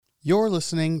You're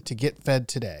listening to Get Fed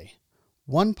Today,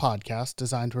 one podcast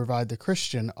designed to provide the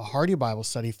Christian a hearty Bible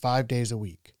study 5 days a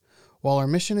week. While our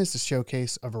mission is to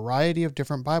showcase a variety of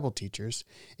different Bible teachers,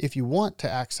 if you want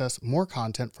to access more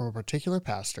content from a particular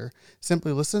pastor,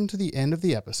 simply listen to the end of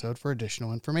the episode for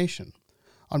additional information.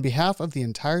 On behalf of the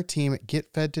entire team at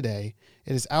Get Fed Today,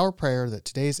 it is our prayer that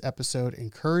today's episode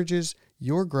encourages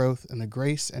your growth in the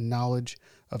grace and knowledge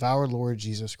of our Lord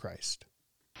Jesus Christ.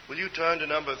 Will you turn to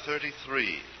number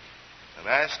 33? I'm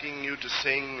asking you to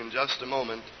sing in just a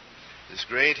moment this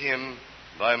great hymn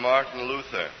by Martin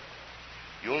Luther.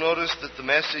 You'll notice that the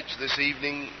message this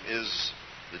evening is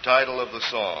the title of the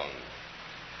song.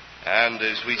 And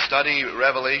as we study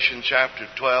Revelation chapter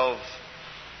 12,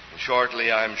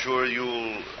 shortly I'm sure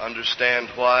you'll understand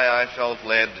why I felt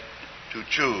led to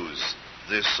choose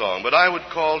this song. But I would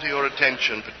call to your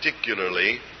attention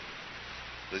particularly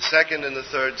the second and the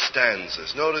third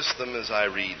stanzas. Notice them as I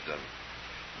read them.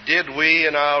 Did we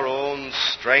in our own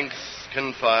strength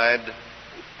confide,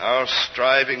 our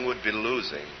striving would be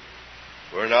losing.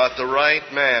 Were not the right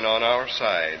man on our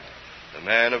side, the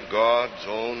man of God's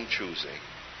own choosing.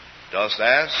 Dost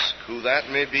ask who that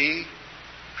may be?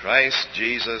 Christ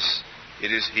Jesus,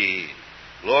 it is He.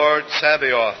 Lord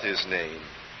Sabaoth His name,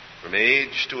 from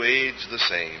age to age the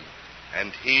same,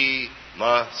 and He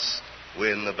must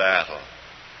win the battle.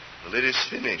 Well, it is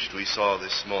finished, we saw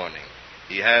this morning.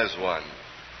 He has won.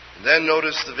 And then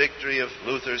notice the victory of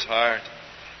Luther's heart.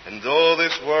 And though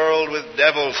this world with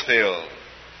devils filled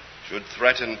should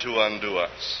threaten to undo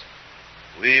us,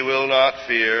 we will not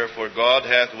fear, for God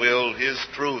hath willed His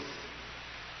truth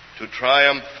to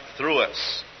triumph through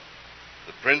us.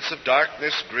 The prince of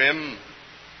darkness grim,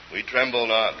 we tremble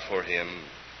not for him.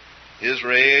 His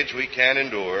rage we can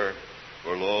endure,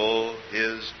 for lo,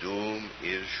 his doom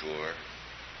is sure.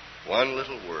 One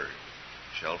little word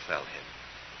shall fell him.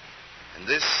 And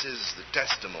this is the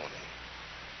testimony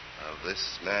of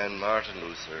this man, Martin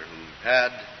Luther, who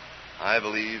had, I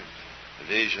believe, the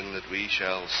vision that we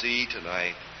shall see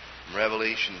tonight from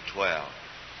Revelation 12.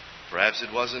 Perhaps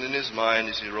it wasn't in his mind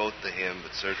as he wrote the hymn,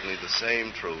 but certainly the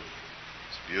same truth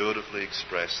is beautifully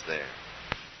expressed there.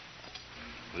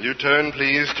 Will you turn,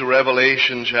 please, to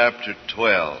Revelation chapter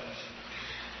 12.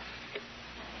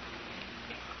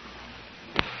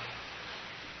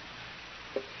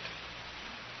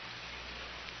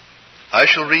 I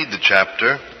shall read the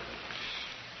chapter.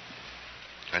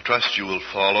 I trust you will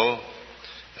follow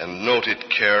and note it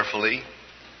carefully.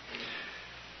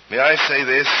 May I say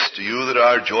this to you that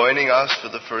are joining us for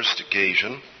the first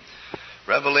occasion.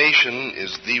 Revelation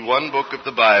is the one book of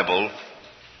the Bible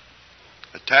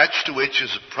attached to which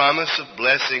is a promise of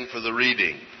blessing for the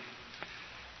reading.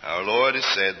 Our Lord has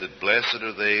said that blessed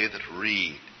are they that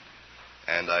read.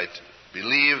 And I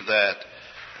believe that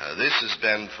this has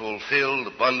been fulfilled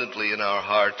abundantly in our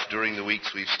hearts during the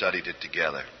weeks we've studied it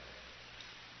together.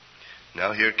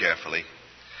 Now hear carefully.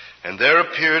 And there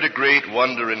appeared a great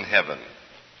wonder in heaven,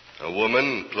 a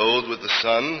woman clothed with the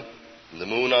sun, and the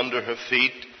moon under her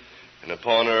feet, and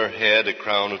upon her head a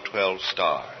crown of 12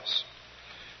 stars.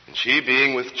 And she,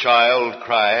 being with child,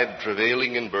 cried,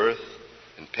 travailing in birth,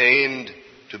 and pained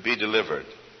to be delivered.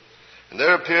 And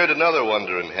there appeared another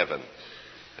wonder in heaven,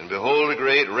 and behold, a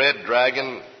great red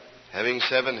dragon, having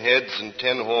 7 heads and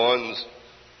 10 horns,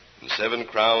 and 7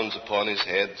 crowns upon his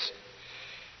heads.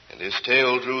 And his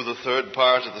tail drew the third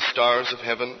part of the stars of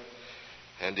heaven,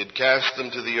 and did cast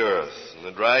them to the earth. And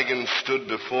the dragon stood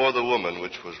before the woman,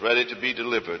 which was ready to be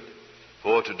delivered,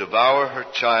 for to devour her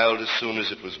child as soon as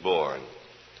it was born.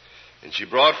 And she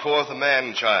brought forth a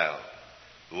man-child,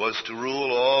 who was to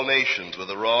rule all nations with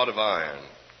a rod of iron.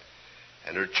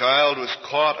 And her child was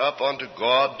caught up unto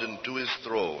God and to His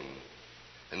throne.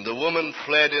 And the woman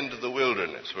fled into the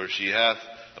wilderness, where she hath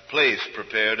a place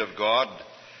prepared of God,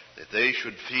 that they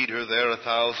should feed her there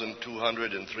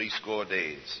 1,260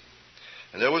 days.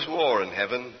 And there was war in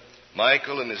heaven.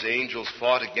 Michael and his angels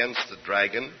fought against the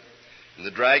dragon. And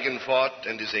the dragon fought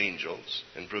and his angels,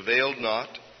 and prevailed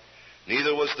not.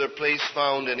 Neither was their place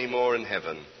found any more in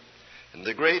heaven. And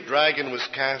the great dragon was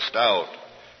cast out,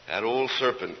 that old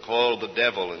serpent called the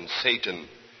devil and Satan,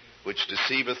 which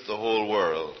deceiveth the whole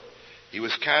world. He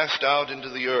was cast out into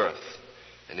the earth,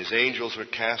 and his angels were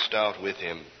cast out with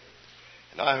him.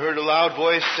 And I heard a loud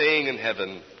voice saying in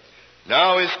heaven,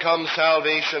 Now is come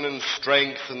salvation and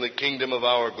strength in the kingdom of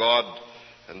our God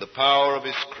and the power of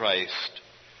His Christ.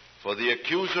 For the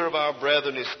accuser of our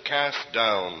brethren is cast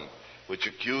down, which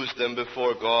accused them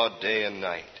before God day and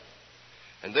night.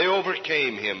 And they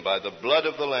overcame him by the blood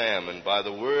of the Lamb and by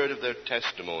the word of their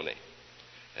testimony.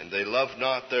 And they loved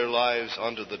not their lives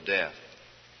unto the death.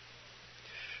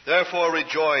 Therefore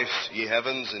rejoice, ye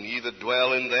heavens, and ye that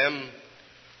dwell in them.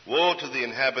 Woe to the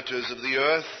inhabitants of the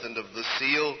earth and of the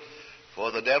seal,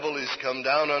 for the devil is come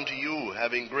down unto you,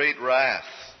 having great wrath,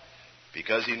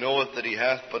 because he knoweth that he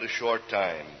hath but a short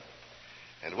time.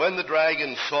 And when the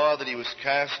dragon saw that he was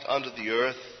cast unto the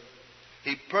earth,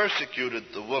 he persecuted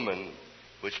the woman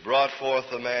which brought forth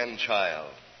a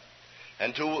man-child.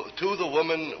 And to the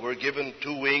woman were given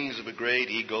 2 wings of a great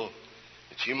eagle,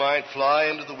 that she might fly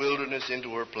into the wilderness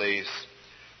into her place,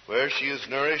 where she is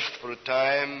nourished for a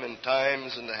time and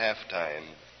times and a half time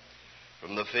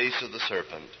from the face of the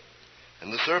serpent.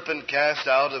 And the serpent cast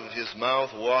out of his mouth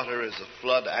water as a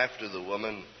flood after the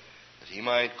woman, that he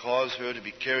might cause her to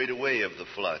be carried away of the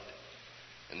flood.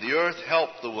 And the earth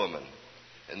helped the woman,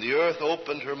 and the earth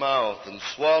opened her mouth and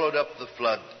swallowed up the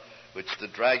flood which the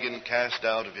dragon cast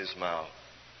out of his mouth.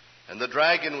 And the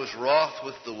dragon was wroth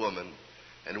with the woman,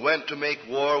 and went to make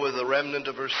war with the remnant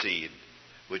of her seed,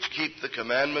 which keep the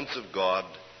commandments of God,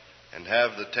 and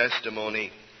have the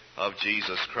testimony of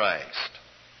Jesus Christ.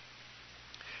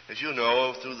 As you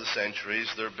know, through the centuries,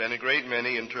 there have been a great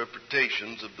many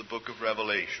interpretations of the book of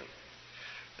Revelation.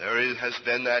 There has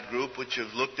been that group which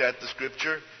have looked at the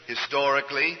Scripture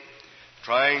historically,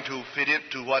 trying to fit it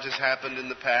to what has happened in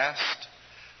the past.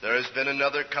 There has been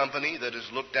another company that has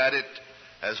looked at it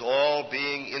as all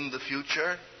being in the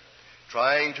future,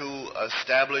 trying to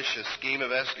establish a scheme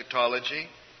of eschatology.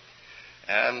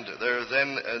 And there's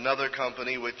then another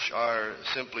company which are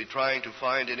simply trying to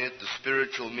find in it the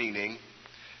spiritual meaning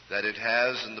that it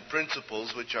has and the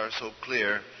principles which are so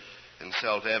clear and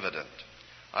self-evident.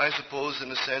 I suppose,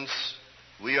 in a sense,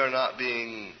 we are not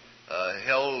being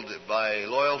held by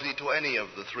loyalty to any of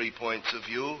the 3 points of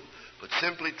view, but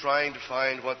simply trying to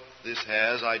find what this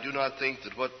has. I do not think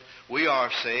that what we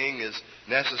are saying is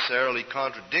necessarily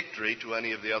contradictory to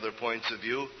any of the other points of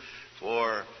view,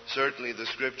 for certainly the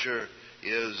Scripture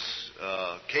is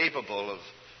capable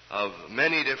of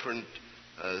many different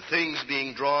things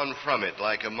being drawn from it.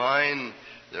 Like a mine,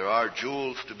 there are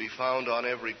jewels to be found on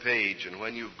every page, and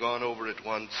when you've gone over it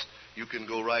once, you can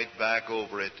go right back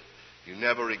over it. You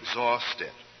never exhaust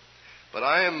it. But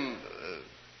I am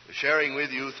sharing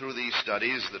with you through these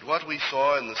studies that what we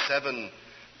saw in the 7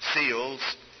 seals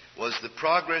was the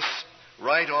progress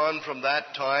right on from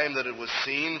that time that it was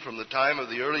seen, from the time of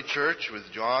the early church with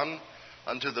John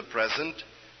unto the present.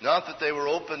 Not that they were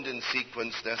opened in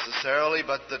sequence necessarily,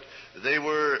 but that they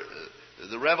were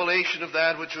the revelation of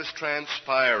that which was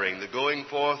transpiring, the going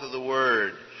forth of the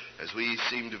Word, as we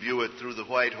seem to view it through the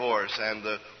white horse, and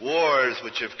the wars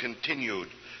which have continued.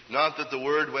 Not that the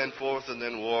Word went forth and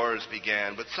then wars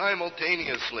began, but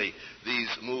simultaneously these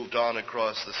moved on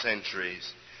across the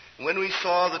centuries. When we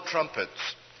saw the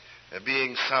trumpets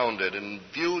being sounded and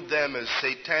viewed them as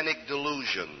satanic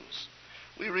delusions,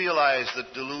 we realize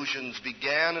that delusions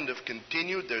began and have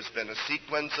continued. There's been a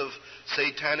sequence of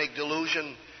satanic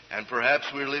delusion, and perhaps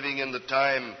we're living in the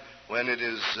time when it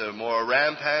is more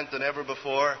rampant than ever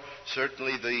before.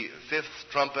 Certainly the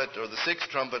 5th trumpet, or the 6th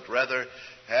trumpet rather,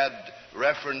 had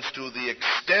reference to the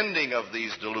extending of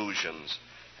these delusions,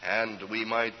 and we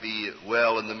might be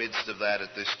well in the midst of that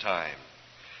at this time.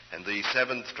 And the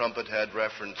 7th trumpet had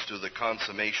reference to the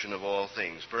consummation of all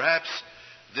things. Perhaps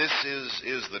this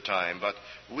is the time, but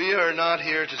we are not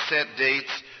here to set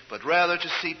dates, but rather to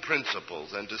see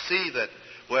principles, and to see that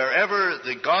wherever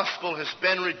the gospel has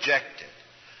been rejected,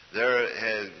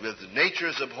 with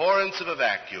nature's abhorrence of a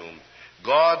vacuum,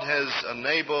 God has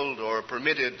enabled or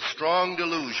permitted strong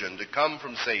delusion to come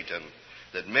from Satan,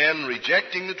 that men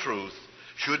rejecting the truth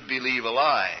should believe a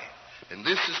lie. And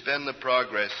this has been the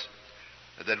progress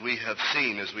that we have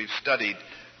seen as we've studied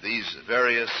these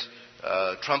various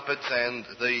trumpets and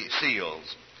the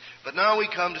seals. But now we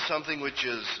come to something which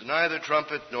is neither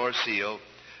trumpet nor seal,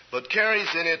 but carries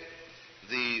in it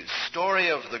the story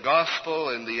of the gospel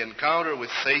and the encounter with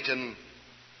Satan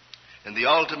and the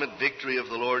ultimate victory of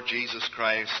the Lord Jesus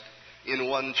Christ in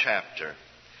one chapter.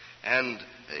 And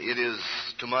it is,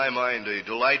 to my mind, a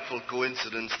delightful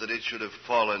coincidence that it should have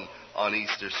fallen on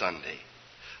Easter Sunday.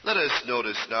 Let us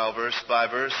notice now, verse by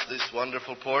verse, this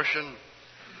wonderful portion.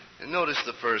 And notice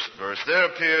the first verse. There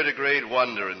appeared a great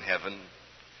wonder in heaven,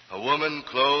 a woman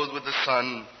clothed with the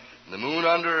sun, and the moon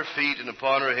under her feet, and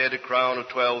upon her head a crown of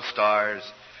 12 stars.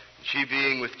 And she,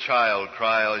 being with child,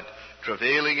 cried,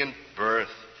 travailing in birth,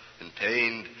 and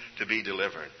pained to be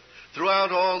delivered.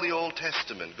 Throughout all the Old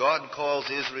Testament, God calls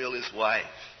Israel his wife.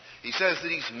 He says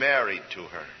that he's married to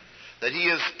her, that he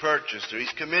has purchased her,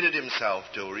 he's committed himself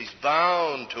to her, he's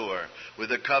bound to her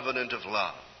with a covenant of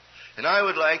love. And I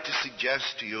would like to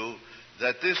suggest to you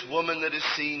that this woman that is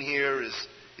seen here is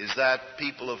is that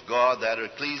people of God, that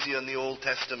ecclesia in the Old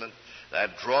Testament,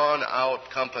 that drawn out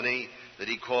company that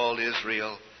he called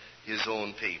Israel, his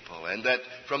own people. And that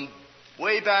from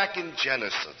way back in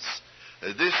Genesis,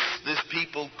 this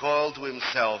people called to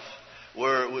himself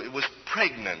was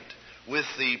pregnant with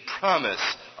the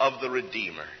promise of the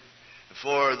Redeemer.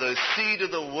 For the seed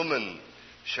of the woman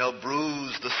shall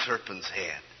bruise the serpent's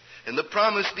head. And the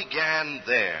promise began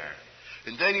there.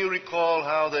 And then you recall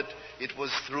how that it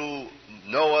was through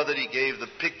Noah that he gave the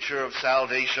picture of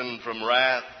salvation from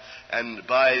wrath, and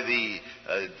by the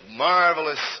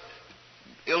marvelous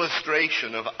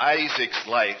illustration of Isaac's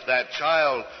life, that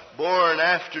child born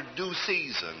after due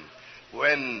season,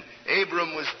 when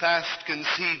Abram was past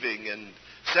conceiving and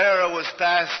Sarah was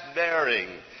past bearing,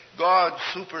 God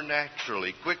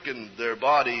supernaturally quickened their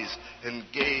bodies and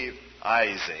gave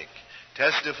Isaac,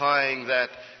 testifying that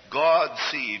God's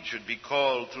seed should be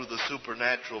called through the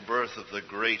supernatural birth of the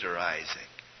greater Isaac.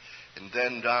 And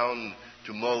then down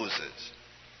to Moses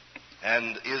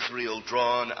and Israel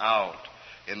drawn out.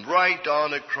 And right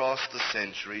on across the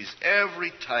centuries,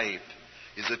 every type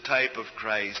is a type of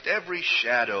Christ. Every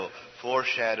shadow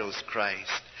foreshadows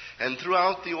Christ. And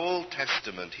throughout the Old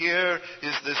Testament, here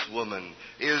is this woman,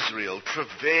 Israel,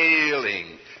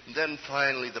 travailing. And then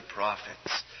finally the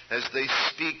prophets, as they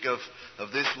speak of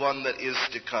this one that is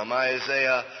to come.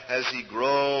 Isaiah, as he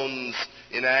groans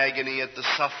in agony at the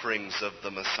sufferings of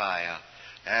the Messiah.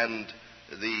 And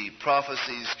the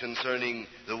prophecies concerning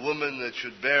the woman that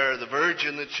should bear, the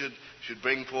virgin that should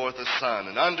bring forth a son.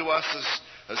 And unto us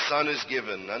a son is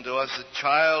given, unto us a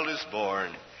child is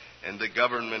born, and the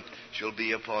government shall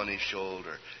be upon his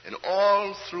shoulder. And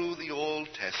all through the Old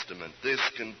Testament, this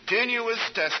continuous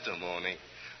testimony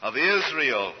of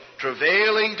Israel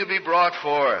travailing to be brought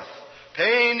forth,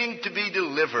 paining to be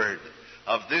delivered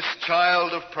of this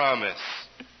child of promise.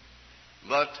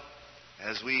 But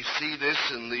as we see this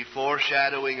in the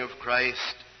foreshadowing of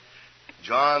Christ,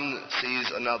 John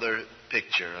sees another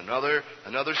picture,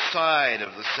 another side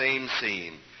of the same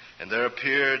scene. And there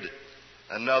appeared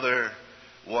another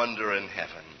wonder in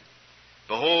heaven.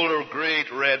 Behold, a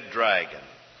great red dragon.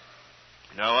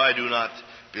 Now, I do not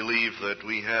believe that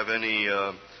we have any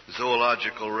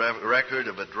zoological record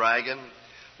of a dragon,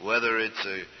 whether it's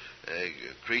a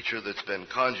creature that's been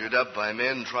conjured up by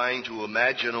men trying to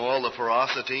imagine all the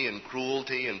ferocity and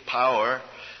cruelty and power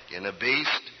in a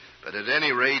beast. But at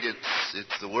any rate,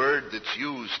 it's the word that's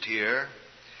used here.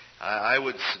 I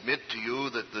would submit to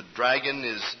you that the dragon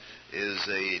is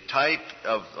a type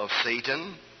of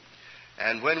Satan.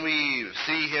 And when we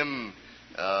see him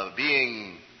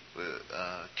being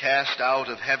cast out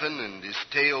of heaven and his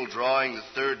tail drawing the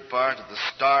third part of the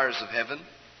stars of heaven,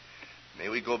 may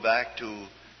we go back to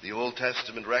the Old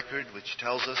Testament record, which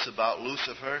tells us about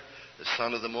Lucifer, the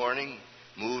son of the morning,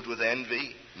 moved with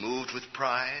envy, moved with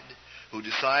pride, who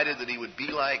decided that he would be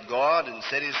like God and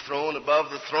set his throne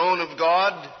above the throne of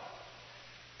God,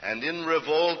 and in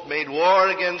revolt made war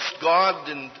against God.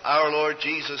 And our Lord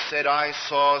Jesus said, I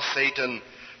saw Satan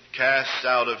cast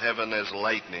out of heaven as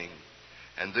lightning.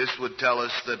 And this would tell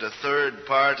us that a third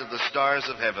part of the stars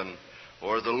of heaven,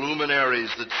 or the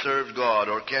luminaries that served God,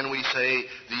 or can we say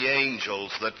the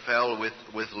angels that fell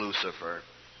with Lucifer,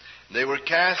 they were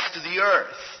cast to the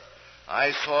earth.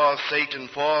 I saw Satan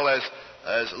fall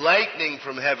as lightning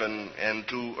from heaven, and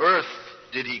to earth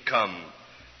did he come.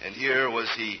 And here was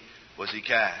he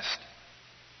cast.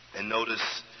 And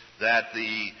notice that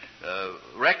the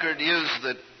record is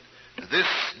that this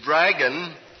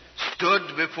dragon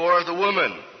stood before the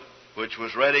woman, which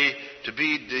was ready to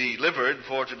be delivered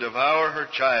for to devour her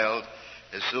child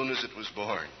as soon as it was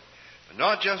born. But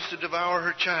not just to devour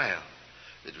her child.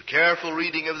 The careful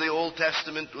reading of the Old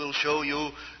Testament will show you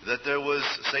that there was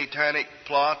satanic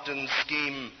plot and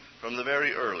scheme from the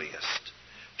very earliest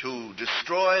to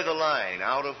destroy the line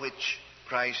out of which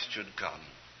Christ should come.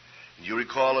 And you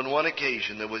recall on one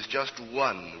occasion there was just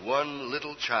one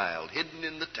little child hidden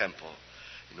in the temple,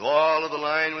 and all of the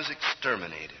line was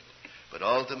exterminated. But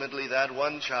ultimately that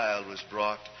one child was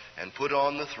brought and put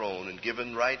on the throne and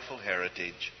given rightful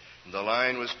heritage, and the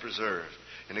line was preserved.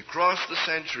 And across the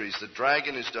centuries, the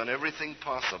dragon has done everything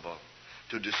possible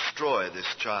to destroy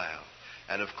this child.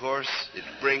 And of course, it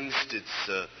brings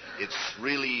its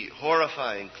really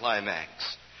horrifying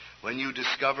climax when you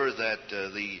discover that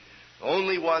the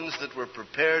only ones that were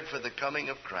prepared for the coming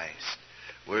of Christ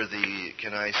were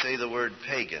can I say the word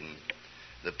pagan,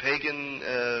 the pagan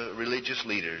religious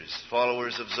leaders,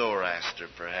 followers of Zoroaster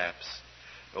perhaps,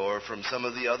 or from some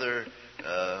of the other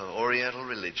Oriental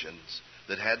religions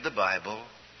that had the Bible,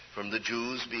 from the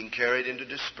Jews being carried into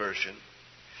dispersion,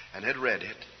 and had read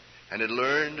it, and had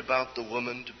learned about the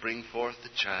woman to bring forth the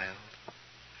child.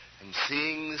 And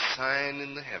seeing the sign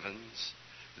in the heavens,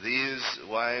 these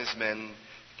wise men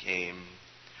came.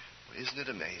 Isn't it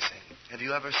amazing? Have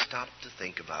you ever stopped to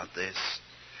think about this?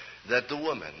 That the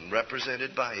woman,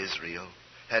 represented by Israel,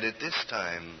 had at this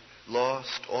time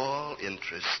lost all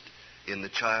interest in the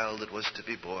child that was to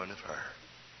be born of her.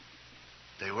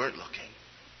 They weren't looking.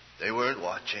 They weren't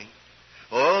watching.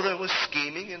 Oh, there was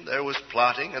scheming and there was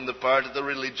plotting on the part of the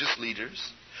religious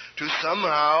leaders to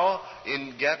somehow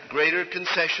get greater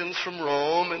concessions from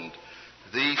Rome, and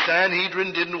the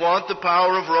Sanhedrin didn't want the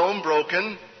power of Rome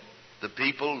broken. The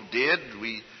people did.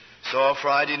 We saw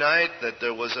Friday night that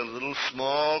there was a little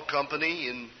small company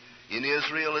in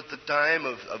Israel at the time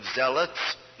of zealots,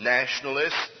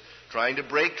 nationalists, trying to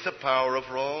break the power of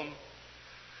Rome.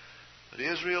 But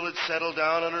Israel had settled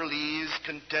down on her knees,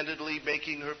 contentedly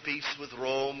making her peace with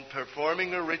Rome,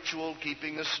 performing a ritual,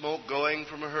 keeping the smoke going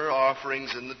from her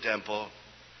offerings in the temple,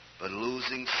 but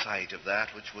losing sight of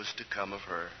that which was to come of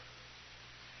her.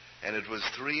 And it was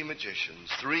 3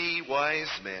 magicians, 3 wise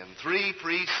men, 3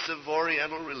 priests of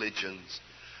Oriental religions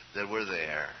that were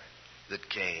there, that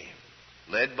came,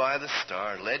 led by the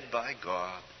star, led by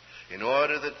God, in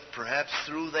order that perhaps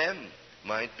through them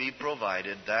might be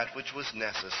provided that which was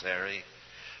necessary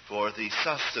for the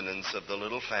sustenance of the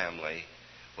little family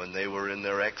when they were in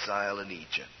their exile in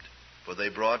Egypt. For they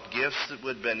brought gifts that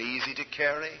would have been easy to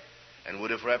carry and would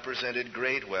have represented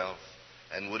great wealth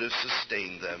and would have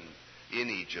sustained them in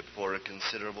Egypt for a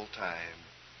considerable time.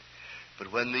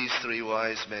 But when these 3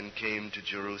 wise men came to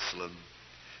Jerusalem,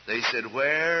 they said,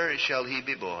 "Where shall he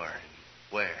be born?"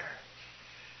 Where?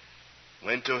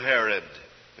 Went to Herod,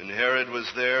 and Herod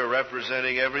was there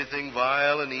representing everything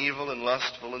vile and evil and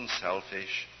lustful and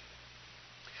selfish.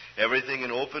 Everything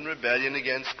in open rebellion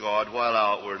against God, while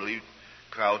outwardly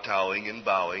kowtowing and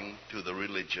bowing to the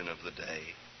religion of the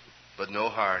day, but no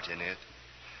heart in it.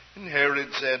 And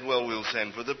Herod said, "Well, we'll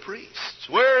send for the priests.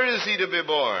 Where is he to be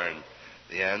born?"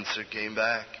 The answer came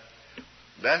back,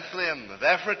 "Bethlehem of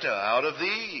Ephratah, out of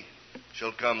thee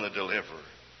shall come the deliverer."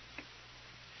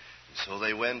 And so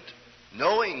they went,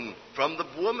 knowing from the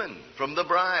woman, from the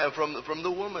bride, from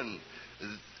the woman,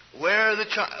 where the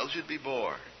child should be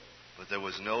born. But there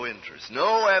was no interest,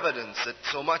 no evidence that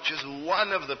so much as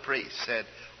one of the priests said,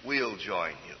 "We'll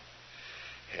join you."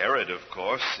 Herod, of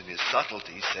course, in his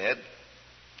subtlety said,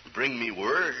 "Bring me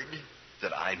word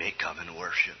that I may come and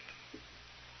worship."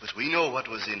 But we know what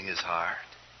was in his heart.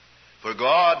 For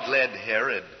God led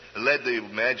the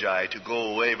Magi to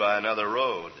go away by another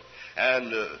road.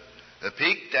 And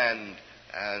piqued and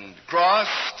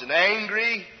crossed and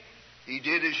angry, he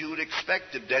did as you would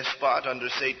expect a despot under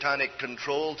satanic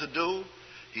control to do.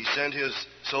 He sent his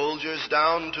soldiers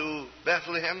down to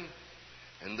Bethlehem,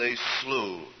 and they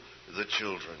slew the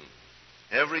children,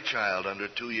 every child under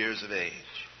 2 years of age.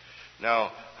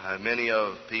 Now,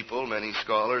 many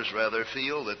scholars rather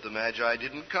feel that the Magi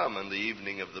didn't come on the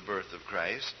evening of the birth of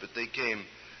Christ, but they came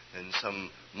in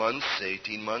some months,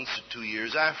 18 months or 2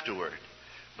 years afterward.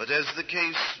 But as the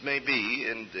case may be,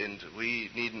 and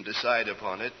we needn't decide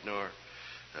upon it nor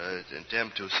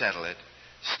attempt to settle it,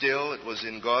 still it was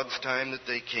in God's time that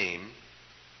they came,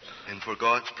 and for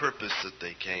God's purpose that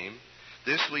they came.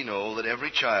 This we know, that every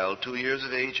child 2 years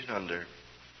of age and under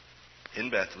in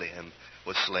Bethlehem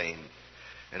was slain.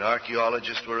 And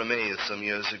archaeologists were amazed some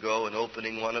years ago in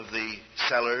opening one of the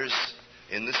cellars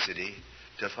in the city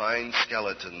to find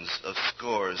skeletons of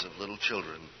scores of little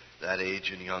children that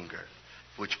age and younger,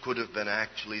 which could have been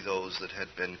actually those that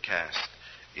had been cast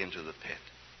into the pit.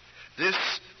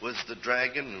 This was the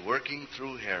dragon working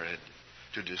through Herod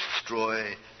to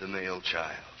destroy the male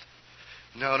child.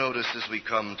 Now notice as we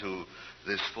come to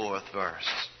this 4th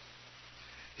verse.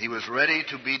 He was ready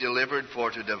to be delivered for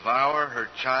to devour her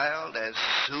child as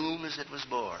soon as it was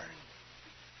born.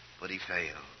 But he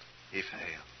failed. He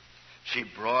failed. She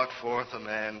brought forth a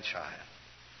man-child.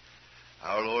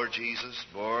 Our Lord Jesus,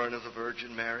 born of the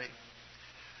Virgin Mary,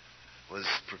 was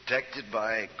protected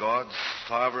by God's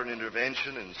sovereign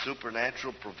intervention and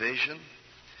supernatural provision,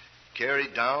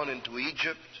 carried down into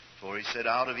Egypt, for he said,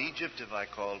 "Out of Egypt have I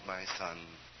called my son."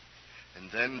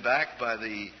 And then back by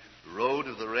the road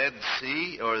of the Red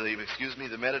Sea,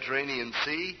 the Mediterranean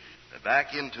Sea,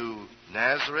 back into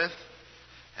Nazareth,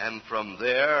 and from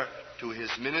there to his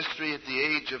ministry at the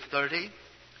age of 30,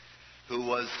 who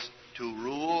was to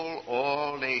rule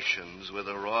all nations with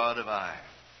a rod of iron.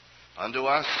 "Unto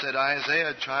us," said Isaiah,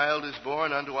 "a child is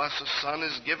born, unto us a son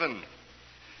is given,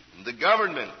 and the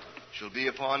government shall be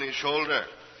upon his shoulder,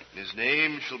 and his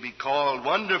name shall be called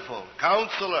Wonderful,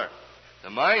 Counselor, the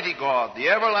Mighty God, the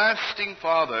Everlasting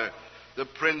Father, the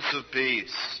Prince of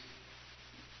Peace."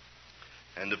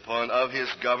 and of his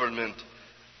government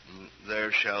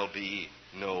there shall be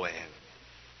no end.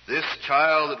 This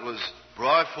child that was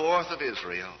brought forth of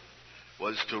Israel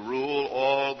was to rule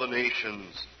all the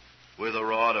nations with a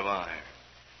rod of iron.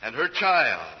 And her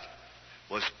child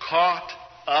was caught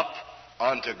up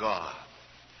unto God.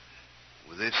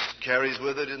 This carries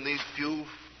with it in these few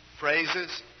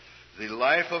phrases the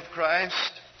life of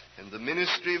Christ and the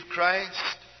ministry of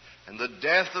Christ and the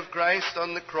death of Christ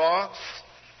on the cross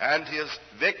and his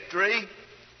victory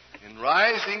in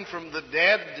rising from the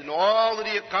dead and all that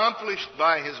he accomplished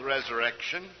by his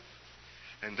resurrection,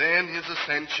 and then his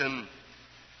ascension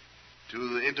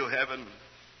into heaven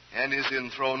and his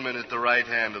enthronement at the right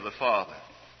hand of the Father.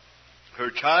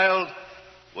 Her child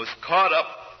was caught up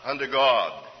unto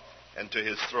God and to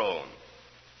his throne.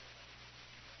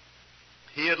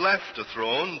 He had left a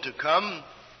throne to come.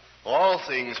 All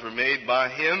things were made by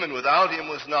him, and without him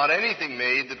was not anything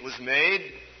made that was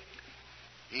made.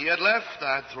 He had left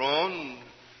that throne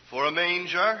for a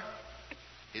manger.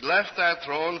 He left that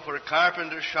throne for a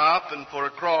carpenter's shop and for a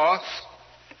cross.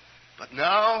 But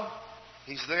now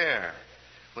he's there.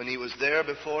 When he was there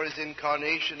before his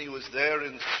incarnation, he was there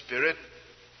in spirit,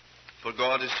 for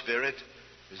God is spirit,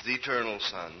 is the eternal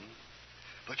Son.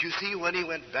 But you see, when he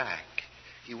went back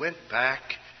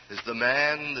as the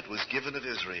man that was given of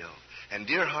Israel. And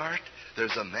dear heart,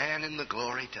 there's a man in the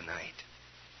glory tonight.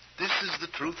 This is the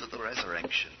truth of the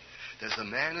resurrection. There's a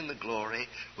man in the glory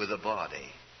with a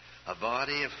body of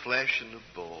flesh and of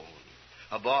bone,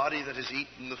 a body that has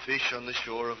eaten the fish on the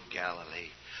shore of Galilee,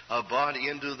 a body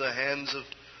into the hands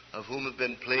of whom have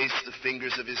been placed the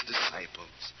fingers of his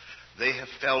disciples. They have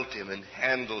felt him and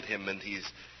handled him, and he's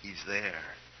there.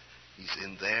 He's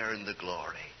there in the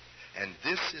glory. And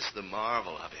this is the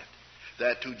marvel of it,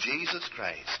 that to Jesus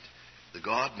Christ, the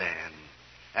God-man,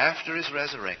 after his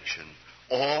resurrection,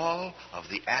 all of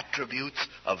the attributes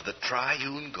of the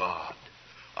triune God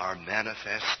are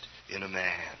manifest in a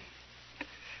man.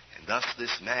 And thus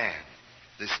this man,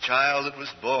 this child that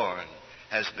was born,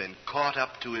 has been caught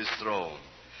up to his throne.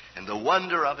 And the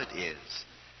wonder of it is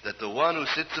that the one who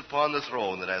sits upon the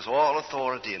throne, that has all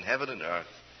authority in heaven and earth,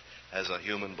 has a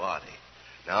human body.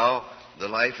 Now, the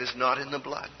life is not in the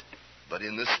blood, but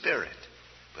in the Spirit.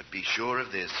 But be sure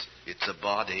of this, it's a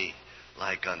body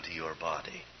like unto your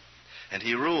body. And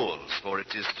he rules, for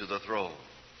it is to the throne.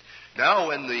 Now,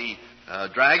 when the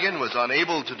dragon was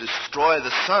unable to destroy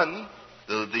the son,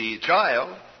 the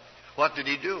child, what did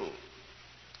he do?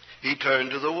 He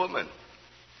turned to the woman.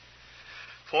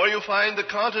 For you find the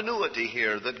continuity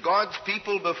here, that God's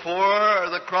people before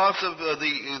the cross of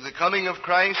the coming of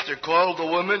Christ are called the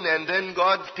woman, and then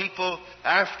God's people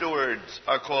afterwards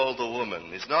are called the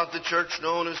woman. Is not the church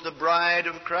known as the bride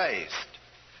of Christ?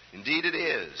 Indeed it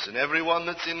is, and everyone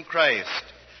that's in Christ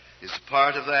is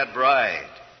part of that bride.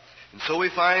 And so we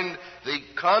find the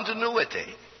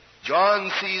continuity. John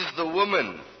sees the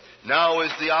woman now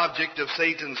as the object of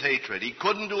Satan's hatred. He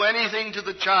couldn't do anything to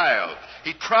the child.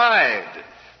 He tried,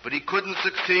 but he couldn't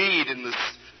succeed. And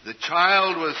the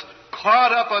child was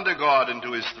caught up unto God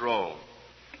into his throne.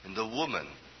 And the woman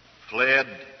fled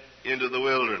into the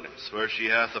wilderness, where she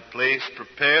hath a place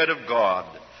prepared of God,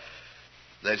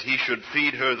 that he should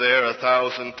feed her there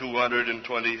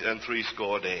 1,223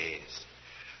 days.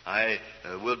 I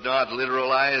will not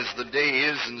literalize the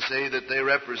days and say that they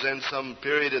represent some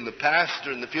period in the past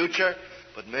or in the future,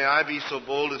 but may I be so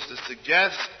bold as to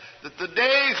suggest that the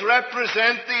days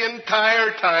represent the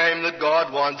entire time that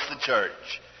God wants the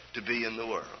church to be in the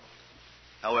world,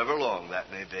 however long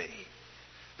that may be.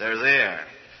 They're there,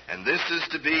 and this is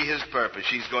to be his purpose.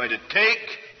 He's going to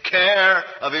take care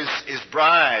of his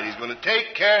bride. He's going to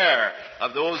take care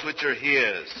of those which are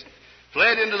his.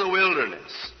 Fled into the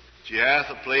wilderness. She hath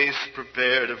a place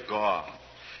prepared of God,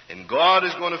 and God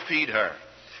is going to feed her.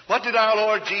 What did our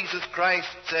Lord Jesus Christ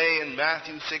say in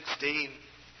Matthew 16?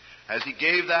 As he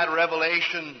gave that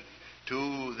revelation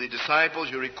to the disciples,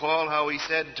 you recall how he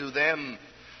said to them,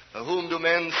 whom do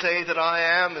men say that I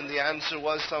am? And the answer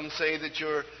was, some say that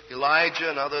you're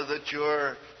Elijah, and others that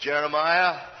you're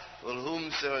Jeremiah. Well,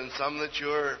 and some that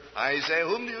you're Isaiah.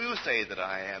 Whom do you say that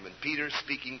I am? And Peter,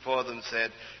 speaking for them,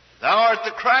 said, Thou art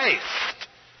the Christ,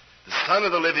 the Son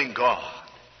of the living God.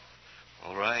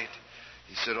 All right.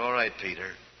 He said, all right,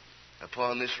 Peter,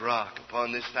 upon this rock,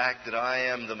 upon this fact that I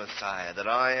am the Messiah, that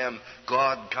I am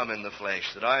God come in the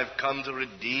flesh, that I have come to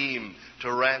redeem,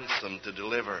 to ransom, to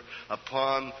deliver,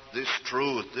 upon this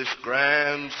truth, this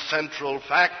grand central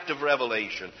fact of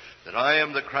revelation, that I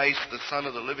am the Christ, the Son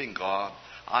of the living God,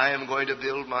 I am going to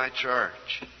build my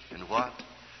church. And what?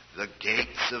 The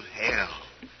gates of hell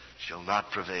shall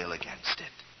not prevail against it.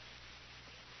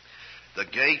 the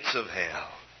gates of hell.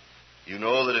 You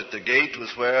know that at the gate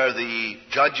was where the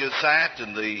judges sat.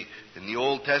 In the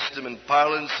Old Testament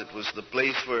parlance, it was the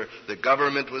place where the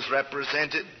government was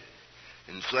represented.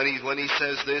 And when he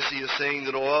says this, he is saying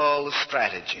that all the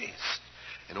strategies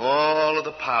and all of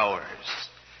the powers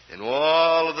and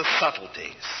all of the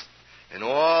subtleties and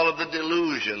all of the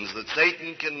delusions that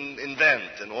Satan can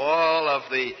invent and all of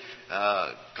the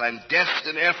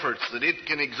clandestine efforts that it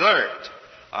can exert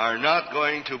are not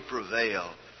going to prevail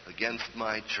against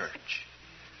my church.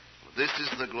 This is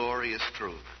the glorious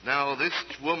truth. Now, this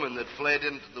woman that fled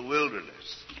into the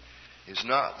wilderness is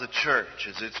not the church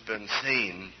as it's been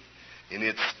seen in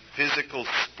its physical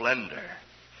splendor.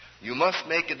 You must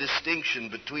make a distinction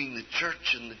between the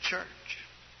church and the church.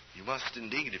 You must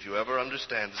indeed, if you ever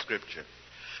understand the Scripture.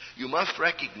 You must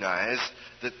recognize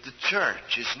that the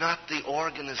church is not the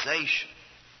organization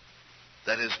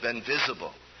that has been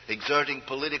visible, exerting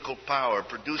political power,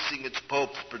 producing its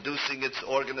popes, producing its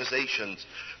organizations,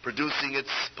 producing its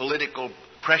political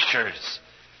pressures.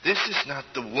 This is not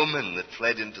the woman that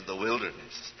fled into the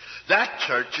wilderness. That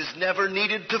church has never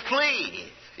needed to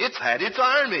flee. It's had its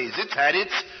armies, it's had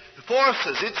its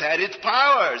forces, it's had its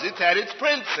powers, it's had its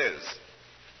princes.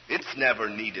 It's never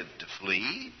needed to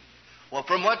flee. Well,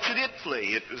 from what should it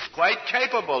flee? It was quite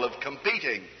capable of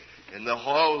competing in the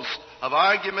halls of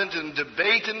argument and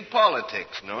debate and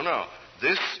politics. No.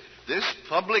 This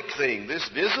public thing, this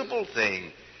visible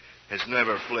thing, has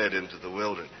never fled into the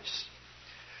wilderness.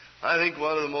 I think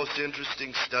one of the most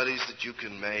interesting studies that you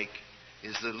can make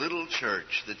is the little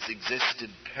church that's existed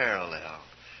parallel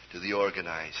to the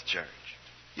organized church.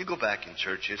 You go back in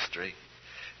church history,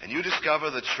 and you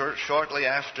discover that shortly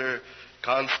after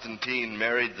Constantine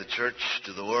married the church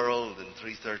to the world in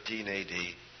 313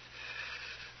 A.D.,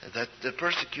 that the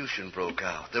persecution broke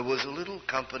out. There was a little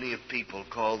company of people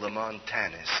called the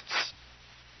Montanists.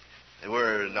 They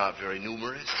were not very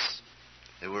numerous.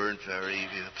 They weren't very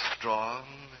strong.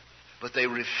 But they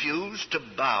refused to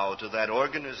bow to that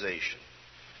organization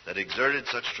that exerted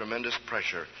such tremendous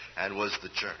pressure and was the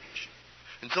church.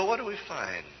 And so what do we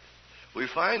find? We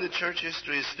find that church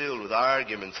history is filled with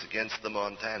arguments against the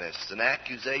Montanists and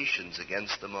accusations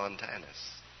against the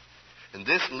Montanists. And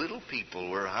this little people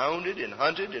were hounded and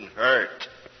hunted and hurt,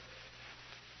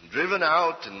 and driven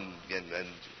out and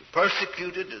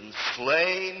persecuted and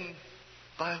slain.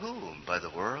 By whom? By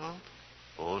the world?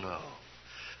 Oh, no.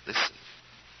 Listen.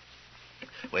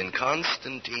 When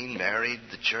Constantine married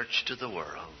the church to the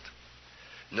world,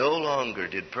 no longer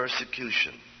did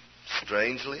persecution,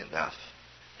 strangely enough,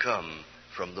 come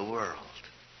from the world.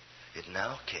 It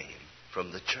now came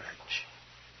from the church.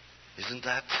 Isn't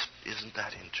that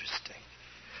interesting?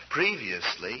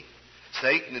 Previously,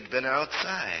 Satan had been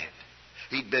outside.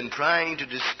 He'd been trying to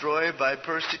destroy by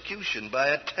persecution, by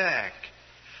attack.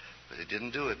 But he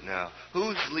didn't do it now.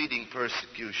 Who's leading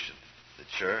persecution? The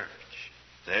church.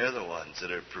 They're the ones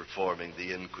that are performing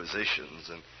the inquisitions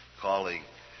and calling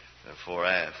for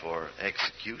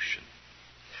execution.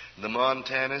 The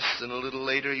Montanists, and a little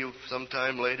later,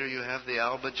 sometime later, you have the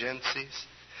Albigenses.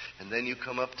 And then you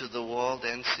come up to the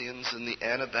Waldensians and the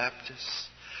Anabaptists.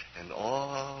 And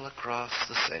all across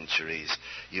the centuries,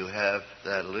 you have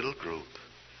that little group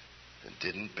that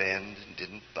didn't bend and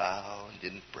didn't bow and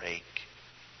didn't break.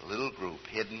 A little group,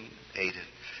 hidden, hated.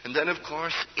 And then, of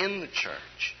course, in the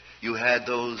church, you had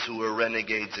those who were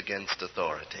renegades against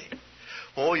authority.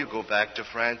 Or you go back to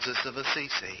Francis of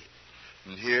Assisi.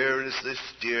 And here is this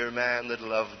dear man that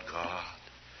loved God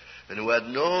and who had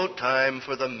no time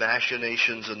for the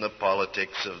machinations and the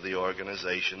politics of the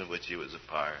organization of which he was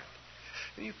a part.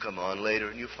 And you come on later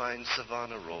and you find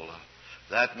Savonarola,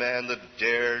 that man that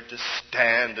dared to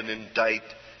stand and indict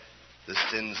the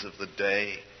sins of the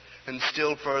day. And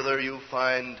still further you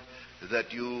find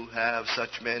that you have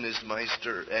such men as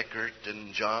Meister Eckhart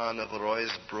and John of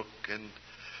Ruysbroek and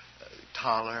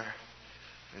Thaler.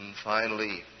 And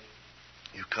finally,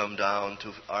 you come down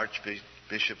to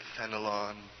Archbishop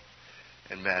Fenelon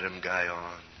and Madame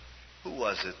Guyon. Who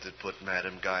was it that put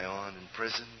Madame Guyon in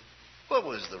prison? What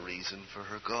was the reason for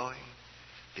her going?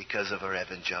 Because of her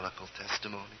evangelical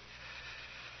testimony.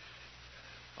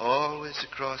 Always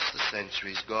across the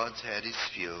centuries, God's had his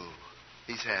few.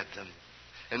 He's had them.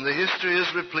 And the history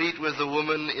is replete with the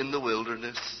woman in the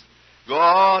wilderness.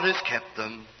 God has kept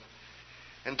them.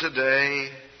 And today,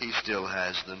 he still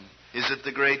has them. Is it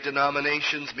the great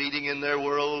denominations meeting in their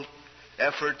world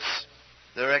efforts,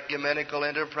 their ecumenical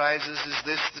enterprises? Is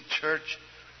this the church?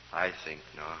 I think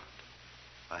not.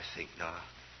 I think not.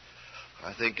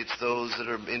 I think it's those that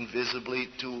are invisibly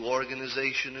to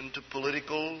organization and to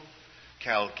political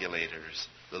calculators,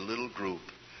 the little group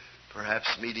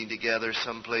perhaps meeting together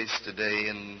someplace today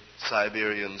in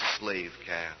Siberian slave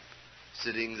camp,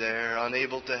 sitting there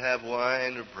unable to have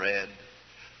wine or bread,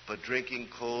 but drinking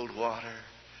cold water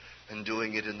and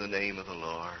doing it in the name of the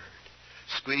Lord,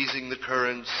 squeezing the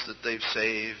currents that they've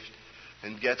saved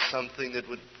and get something that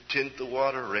would tint the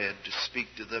water red to speak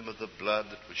to them of the blood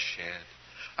that was shed.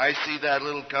 I see that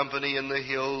little company in the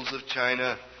hills of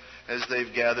China as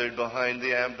they've gathered behind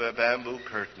the bamboo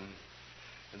curtain.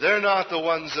 They're not the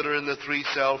ones that are in the Three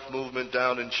Self movement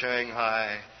down in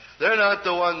Shanghai. They're not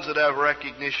the ones that have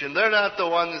recognition. They're not the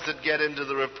ones that get into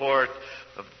the report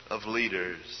of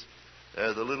leaders.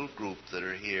 They're the little group that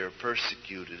are here,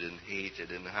 persecuted and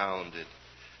hated and hounded.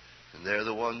 And they're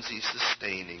the ones he's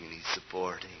sustaining and he's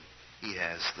supporting. He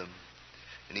has them.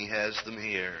 And he has them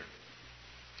here.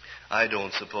 I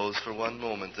don't suppose for one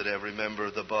moment that every member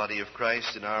of the body of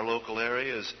Christ in our local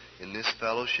area is in this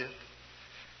fellowship.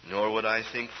 Nor would I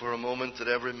think for a moment that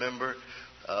every member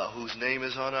whose name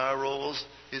is on our rolls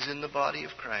is in the body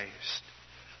of Christ.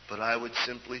 But I would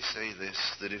simply say this,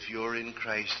 that if you're in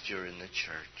Christ, you're in the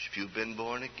church. If you've been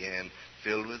born again,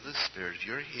 filled with the Spirit, if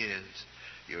you're His,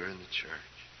 you're in the church.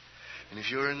 And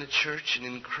if you're in the church and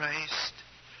in Christ,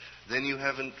 then you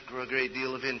haven't a great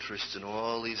deal of interest in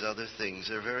all these other things.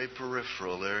 They're very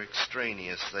peripheral. They're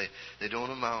extraneous. They don't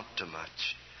amount to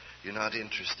much. You're not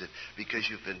interested because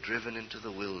you've been driven into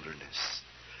the wilderness.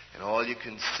 And all you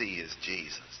can see is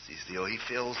Jesus. He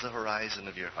fills the horizon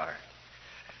of your heart.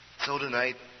 So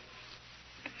tonight,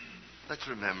 let's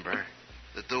remember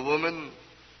that the woman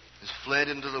has fled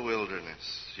into the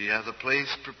wilderness. She has a place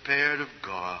prepared of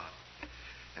God.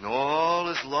 And all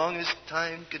as long as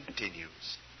time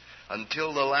continues,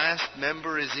 until the last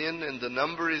member is in and the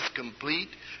number is complete,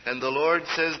 and the Lord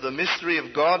says the mystery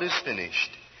of God is finished,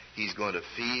 He's going to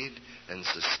feed and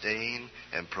sustain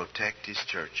and protect His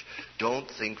church. Don't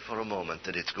think for a moment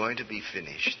that it's going to be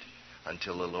finished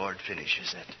until the Lord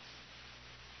finishes it.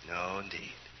 No,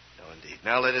 indeed. No, indeed.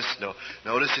 Now let us know.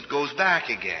 Notice it goes back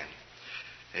again.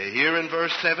 Here in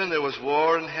verse 7, there was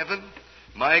war in heaven.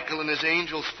 Michael and his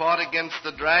angels fought against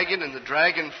the dragon, and the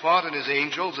dragon fought and his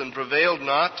angels and prevailed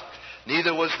not.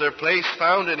 Neither was their place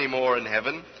found any more in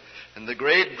heaven. And the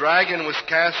great dragon was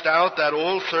cast out, that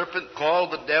old serpent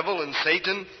called the devil and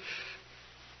Satan,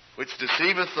 which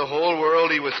deceiveth the whole world.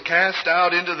 He was cast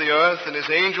out into the earth, and his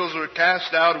angels were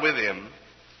cast out with him.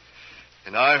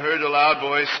 And I heard a loud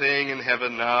voice saying in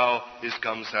heaven, now is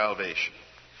come salvation.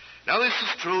 Now this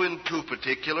is true in two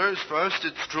particulars. First,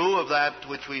 it's true of that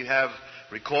which we have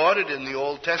recorded in the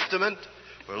Old Testament,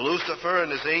 where Lucifer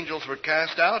and his angels were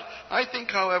cast out. I think,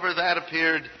 however, that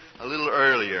appeared a little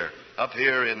earlier, up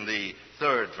here in the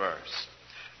 3rd verse.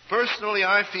 Personally,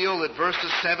 I feel that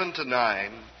verses 7 to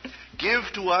 9 give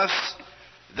to us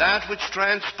that which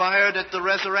transpired at the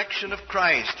resurrection of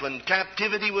Christ, when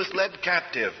captivity was led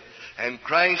captive, and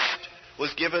Christ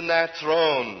was given that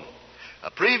throne.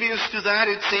 Previous to that,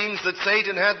 it seems that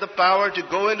Satan had the power to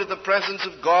go into the presence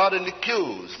of God and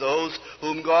accuse those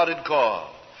whom God had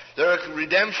called. Their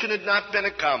redemption had not been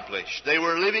accomplished. They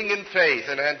were living in faith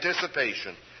and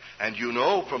anticipation. And you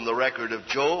know from the record of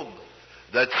Job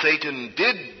that Satan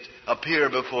did appear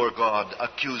before God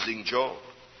accusing Job.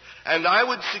 And I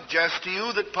would suggest to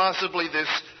you that possibly this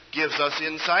gives us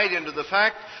insight into the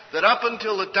fact that up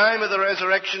until the time of the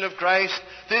resurrection of Christ,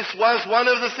 this was one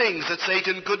of the things that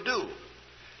Satan could do,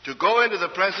 to go into the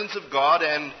presence of God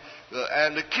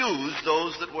and accuse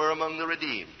those that were among the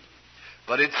redeemed.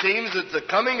 But it seems that the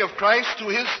coming of Christ to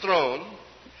His throne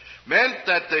meant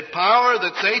that the power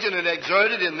that Satan had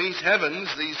exerted in these heavens,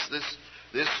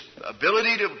 this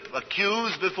ability to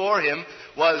accuse before him,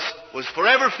 was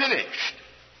forever finished.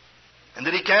 And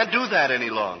that he can't do that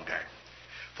any longer.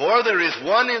 For there is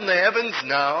one in the heavens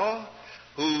now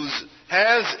who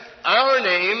has our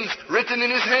names written in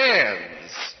his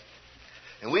hands.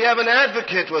 And we have an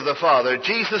advocate with the Father,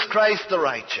 Jesus Christ the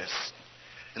righteous.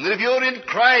 And that if you're in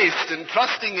Christ and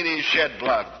trusting in His shed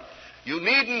blood, you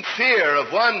needn't fear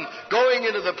of one going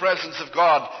into the presence of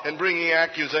God and bringing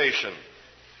accusation.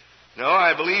 No,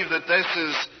 I believe that this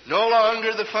is no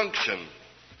longer the function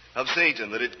of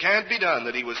Satan, that it can't be done,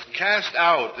 that he was cast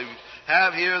out. We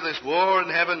have here this war in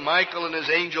heaven, Michael and his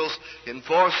angels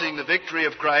enforcing the victory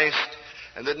of Christ,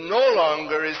 and that no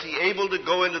longer is he able to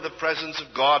go into the presence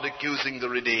of God accusing the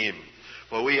redeemed.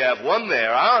 For we have one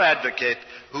there, our advocate,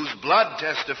 whose blood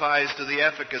testifies to the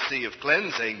efficacy of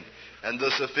cleansing and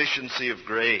the sufficiency of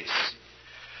grace.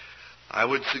 I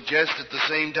would suggest at the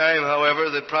same time, however,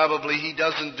 that probably he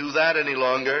doesn't do that any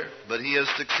longer, but he has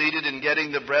succeeded in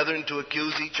getting the brethren to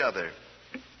accuse each other.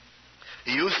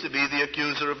 He used to be the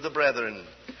accuser of the brethren.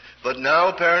 But now,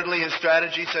 apparently, his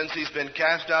strategy, since he's been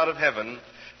cast out of heaven,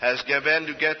 has been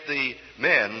to get the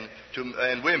men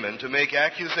and women to make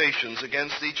accusations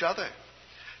against each other.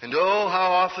 And oh,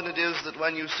 how often it is that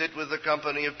when you sit with a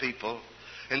company of people,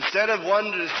 instead of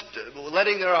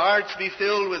letting their hearts be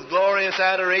filled with glorious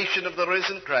adoration of the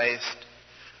risen Christ,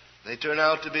 they turn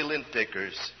out to be lint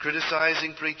pickers,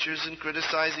 criticizing preachers and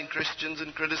criticizing Christians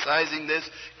and criticizing this,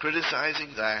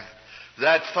 criticizing that.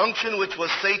 That function which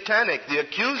was satanic, the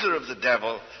accuser of the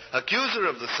devil, accuser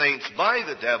of the saints by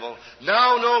the devil,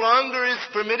 now no longer is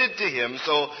permitted to him,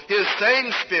 so his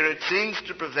same spirit seems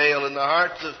to prevail in the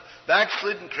hearts of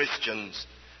backslidden Christians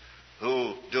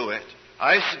who do it.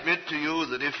 I submit to you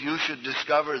that if you should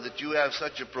discover that you have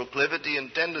such a proclivity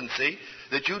and tendency,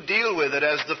 that you deal with it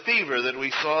as the fever that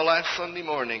we saw last Sunday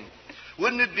morning.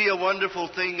 Wouldn't it be a wonderful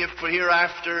thing if for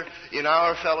hereafter in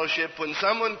our fellowship, when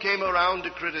someone came around to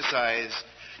criticize,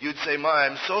 you'd say, "My,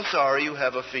 I'm so sorry you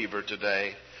have a fever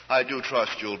today. I do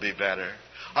trust you'll be better."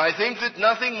 I think that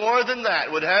nothing more than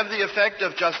that would have the effect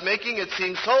of just making it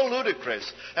seem so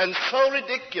ludicrous and so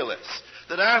ridiculous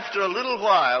that after a little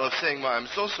while of saying, "I'm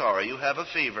so sorry you have a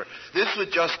fever," this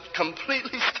would just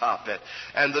completely stop it.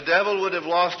 And the devil would have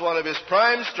lost one of his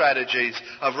prime strategies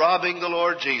of robbing the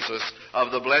Lord Jesus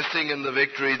of the blessing and the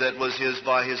victory that was his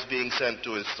by his being sent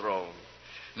to his throne.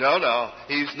 No,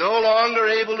 he's no longer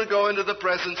able to go into the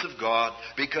presence of God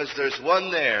because there's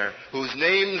one there who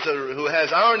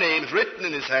has our names written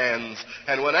in his hands.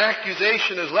 And when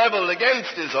accusation is leveled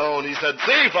against his own, he said,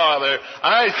 "See, Father,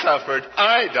 I suffered,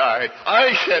 I died,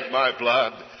 I shed my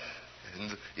blood.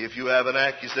 And if you have an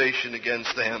accusation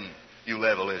against them, you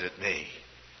level it at me."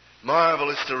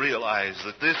 Marvelous to realize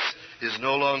that this is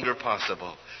no longer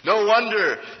possible. No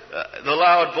wonder the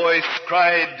loud voice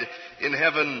cried in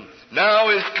heaven, "Now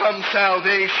is come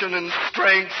salvation and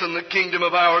strength and the kingdom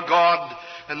of our God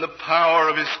and the power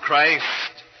of his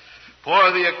Christ.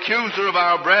 For the accuser of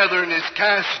our brethren is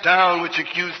cast down, which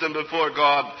accused them before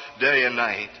God day and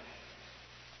night."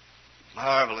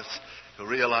 Marvelous to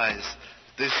realize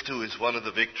this too is one of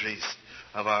the victories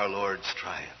of our Lord's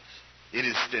triumphs. It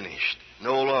is finished.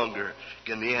 No longer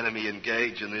can the enemy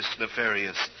engage in this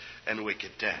nefarious and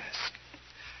wicked task.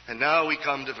 And now we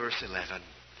come to verse 11.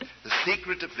 The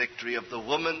secret of victory of the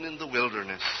woman in the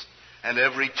wilderness and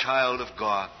every child of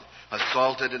God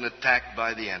assaulted and attacked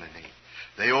by the enemy.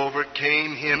 They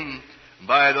overcame him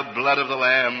by the blood of the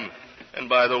Lamb and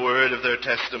by the word of their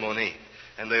testimony,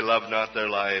 and they loved not their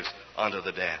lives unto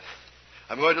the death.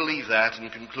 I'm going to leave that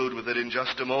and conclude with it in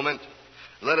just a moment.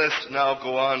 Let us now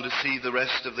go on to see the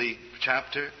rest of the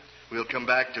chapter. We'll come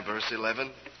back to verse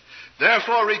 11.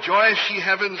 "Therefore rejoice, ye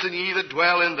heavens, and ye that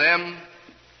dwell in them.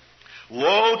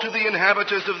 Woe to the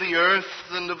inhabitants of the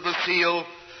earth and of the seal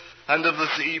and of the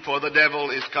sea, for the devil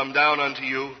is come down unto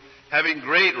you, having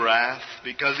great wrath,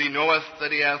 because he knoweth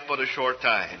that he hath but a short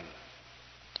time.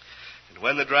 And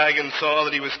when the dragon saw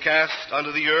that he was cast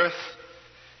unto the earth,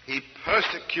 he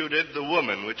persecuted the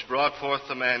woman which brought forth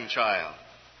the man-child.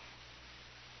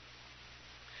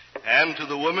 And to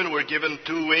the woman were given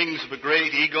 2 wings of a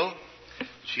great eagle,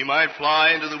 she might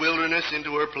fly into the wilderness,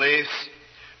 into her place,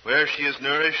 where she is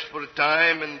nourished for a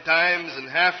time and times and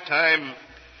half time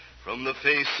from the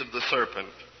face of the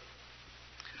serpent."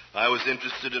 I was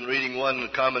interested in reading one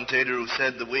commentator who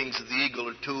said the wings of the eagle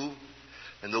are 2,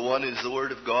 and the one is the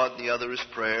Word of God and the other is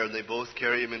prayer, and they both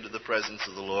carry him into the presence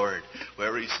of the Lord,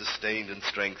 where he's sustained and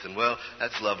strengthened. Well,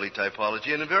 that's lovely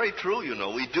typology, and very true, you know.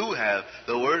 We do have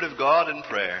the Word of God and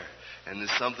prayer, and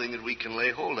it's something that we can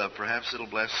lay hold of. Perhaps it'll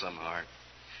bless some heart.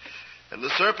 "And the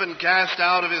serpent cast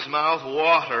out of his mouth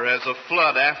water as a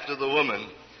flood after the woman,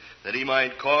 that he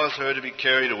might cause her to be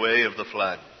carried away of the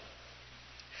flood."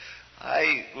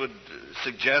 I would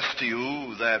suggest to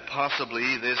you that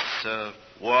possibly this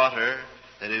water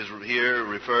that is here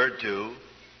referred to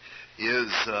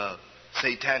is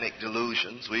satanic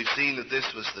delusions. We've seen that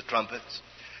this was the trumpets.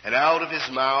 And out of his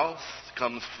mouth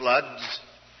comes floods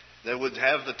that would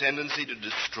have the tendency to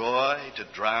destroy, to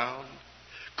drown.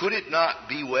 Could it not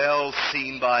be well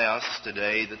seen by us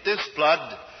today that this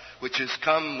flood which has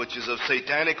come, which is of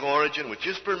satanic origin, which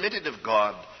is permitted of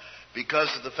God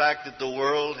because of the fact that the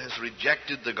world has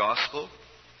rejected the gospel?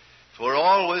 For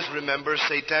always remember,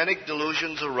 satanic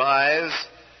delusions arise,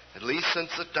 at least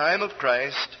since the time of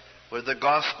Christ, where the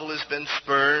gospel has been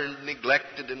spurned,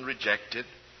 neglected, and rejected.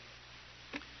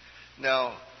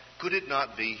 Now, could it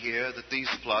not be here that these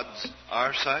floods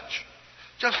are such?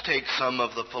 Just take some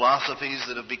of the philosophies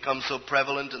that have become so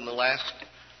prevalent in the last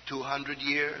 200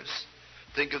 years.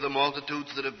 Think of the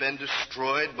multitudes that have been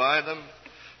destroyed by them.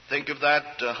 Think of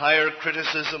that higher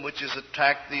criticism which has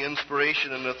attacked the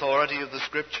inspiration and authority of the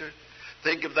Scripture.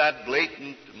 Think of that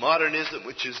blatant modernism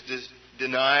which has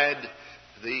denied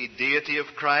the deity of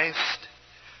Christ.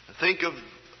 Think of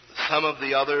some of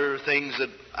the other things that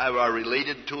are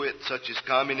related to it, such as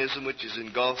communism, which has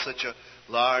engulfed such a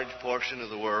large portion of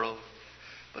the world.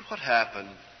 But what happened?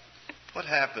 What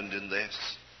happened in this?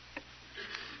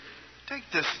 Take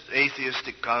this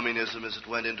atheistic communism as it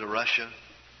went into Russia.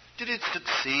 Did it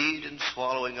succeed in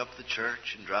swallowing up the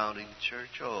church and drowning the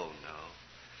church? Oh,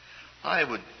 no. I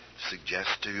would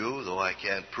suggest to you, though I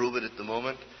can't prove it at the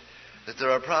moment, that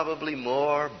there are probably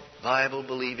more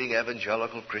Bible-believing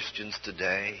evangelical Christians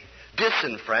today,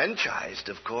 disenfranchised,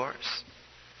 of course,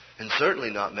 and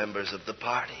certainly not members of the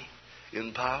party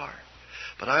in power.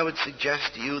 But I would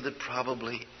suggest to you that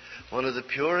probably one of the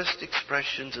purest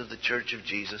expressions of the Church of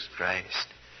Jesus Christ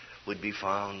would be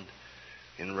found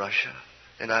in Russia.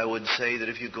 And I would say that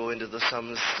if you go into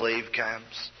some slave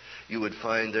camps, you would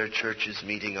find their churches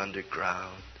meeting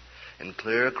underground and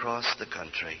clear across the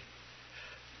country.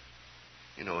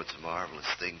 You know, it's a marvelous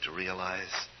thing to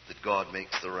realize that God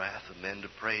makes the wrath of men to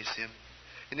praise Him.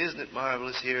 And isn't it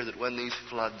marvelous here that when these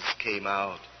floods came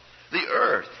out, the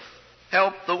earth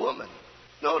helped the woman.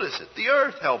 Notice it. The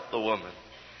earth helped the woman.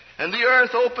 And the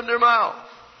earth opened her mouth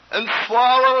and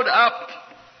swallowed up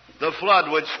the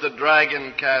flood which the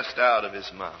dragon cast out of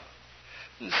his mouth.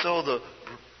 And so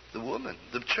the woman,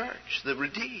 the church, the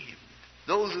redeemed,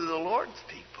 those are the Lord's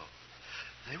people.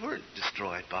 They weren't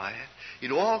destroyed by it.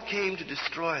 It all came to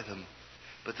destroy them.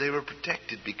 But they were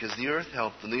protected because the earth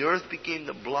helped them. The earth became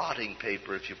the blotting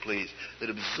paper, if you please, that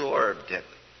absorbed it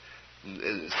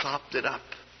and sopped it up.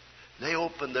 They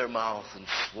opened their mouth and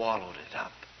swallowed it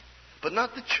up. But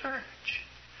not the church,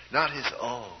 not His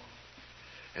own.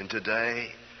 And today,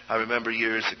 I remember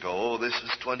years ago, this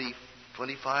was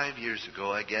 25 years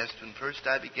ago, I guess, when first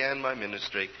I began my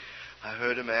ministry, I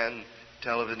heard a man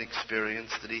tell of an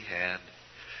experience that he had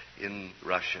in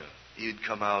Russia. He had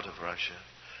come out of Russia.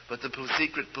 But the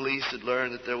secret police had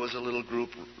learned that there was a little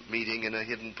group meeting in a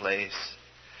hidden place.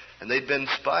 And they'd been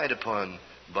spied upon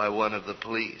by one of the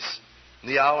police.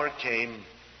 And the hour came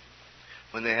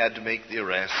when they had to make the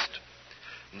arrest.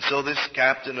 And so this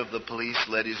captain of the police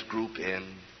led his group in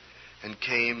and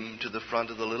came to the front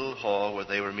of the little hall where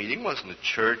they were meeting. It wasn't a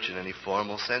church in any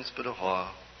formal sense, but a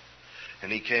hall. And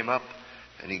he came up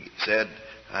and he said,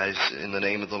 in the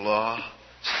name of the law,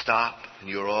 stop, and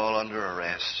you're all under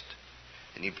arrest.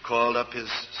 And he called up his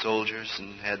soldiers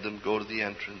and had them go to the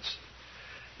entrance.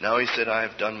 Now he said, I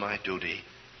have done my duty,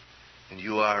 and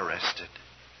you are arrested,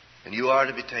 and you are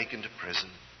to be taken to prison.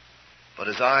 But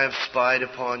as I have spied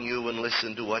upon you and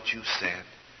listened to what you said,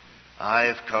 I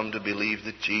have come to believe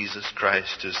that Jesus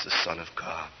Christ is the Son of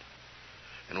God.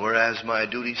 And whereas my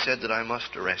duty said that I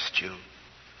must arrest you,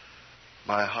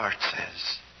 my heart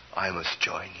says I must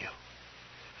join you.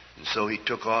 And so he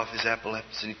took off his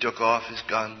epaulets, and he took off his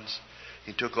guns,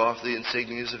 he took off the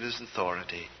insignias of his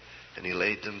authority, and he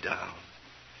laid them down.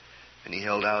 And he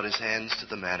held out his hands to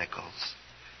the manacles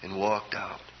and walked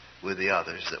out with the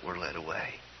others that were led away.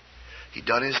 He'd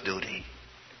done his duty.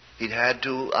 He'd had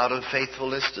to, out of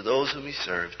faithfulness to those whom he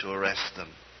served, to arrest them.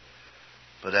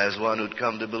 But as one who'd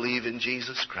come to believe in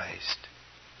Jesus Christ,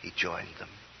 he joined them.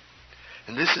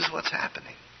 And this is what's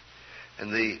happening.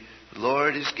 And the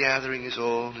Lord is gathering His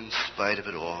own in spite of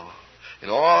it all. And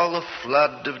all the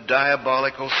flood of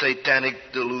diabolical, satanic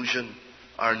delusion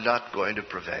are not going to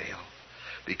prevail.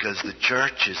 Because the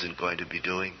church isn't going to be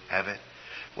have it.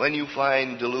 When you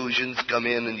find delusions come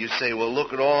in and you say, well,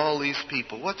 look at all these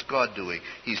people. What's God doing?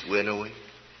 He's winnowing.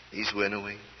 He's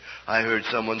winnowing. I heard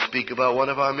someone speak about one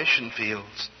of our mission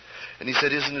fields. And he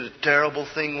said, isn't it a terrible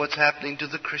thing what's happening to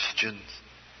the Christians?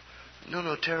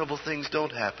 No, terrible things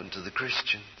don't happen to the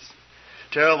Christians.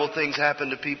 Terrible things happen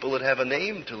to people that have a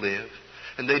name to live,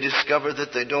 and they discover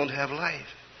that they don't have life.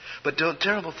 But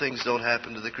terrible things don't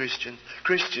happen to the Christians.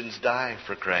 Christians die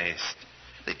for Christ.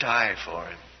 They die for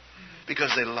Him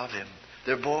because they love Him.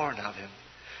 They're born of Him.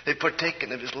 They've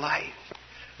partaken of His life.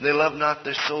 And they love not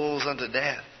their souls unto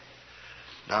death.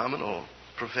 Nominal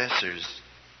professors,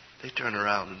 they turn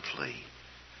around and flee.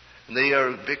 And they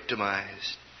are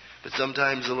victimized. But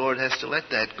sometimes the Lord has to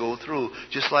let that go through,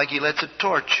 just like He lets a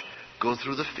torch go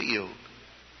through the field.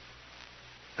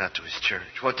 Not to His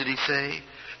church. What did He say?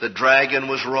 The dragon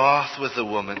was wroth with the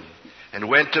woman and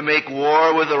went to make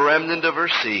war with the remnant of her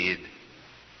seed.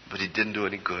 But he didn't do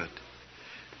any good.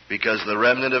 Because the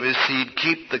remnant of his seed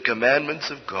keep the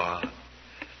commandments of God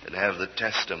and have the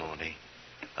testimony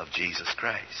of Jesus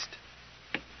Christ.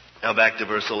 Now back to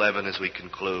verse 11 as we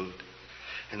conclude.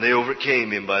 And they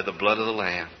overcame him by the blood of the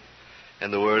Lamb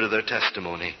and the word of their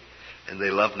testimony, and they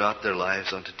loved not their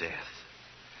lives unto death.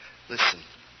 Listen,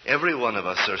 Every one of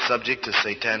us are subject to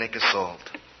satanic assault.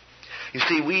 You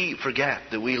see, we forget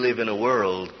that we live in a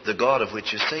world, the god of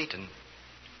which is Satan.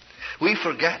 We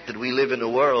forget that we live in a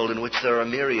world in which there are a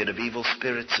myriad of evil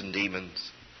spirits and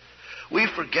demons. We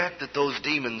forget that those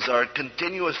demons are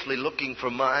continuously looking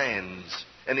for minds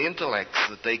and intellects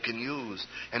that they can use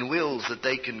and wills that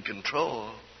they can control.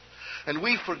 And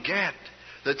we forget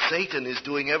that Satan is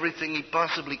doing everything he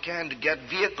possibly can to get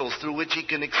vehicles through which he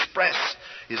can express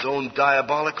his own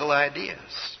diabolical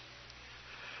ideas.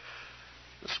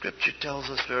 The Scripture tells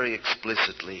us very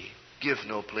explicitly, give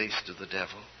no place to the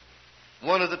devil.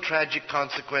 One of the tragic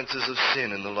consequences of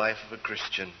sin in the life of a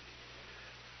Christian,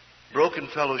 broken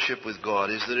fellowship with God,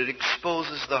 is that it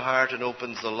exposes the heart and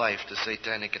opens the life to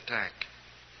satanic attack.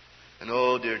 And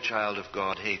oh, dear child of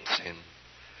God, hate sin.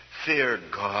 Fear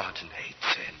God and hate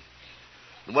sin.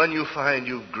 And when you find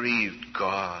you've grieved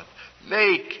God,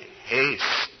 make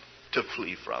haste to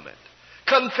flee from it.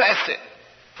 Confess it.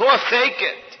 Forsake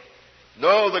it.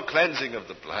 Know the cleansing of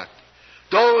the blood.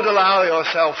 Don't allow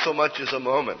yourself so much as a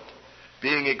moment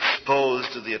being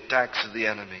exposed to the attacks of the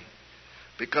enemy.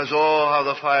 Because, oh, how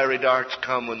the fiery darts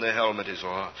come when the helmet is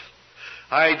off.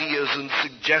 Ideas and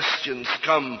suggestions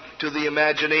come to the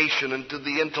imagination and to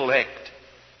the intellect.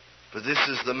 For this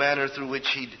is the manner through which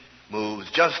he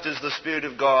moves. Just as the Spirit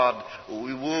of God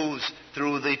moves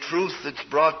through the truth that's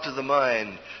brought to the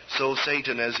mind, so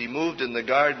Satan, as he moved in the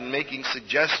garden making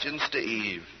suggestions to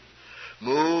Eve,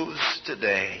 moves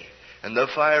today. And the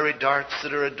fiery darts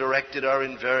that are directed are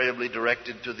invariably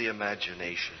directed to the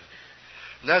imagination.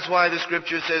 And that's why the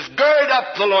Scripture says, gird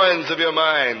up the loins of your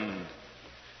mind.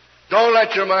 Don't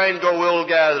let your mind go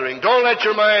wool-gathering. Don't let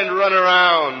your mind run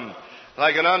around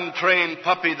like an untrained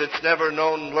puppy that's never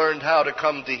learned how to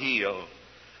come to heel.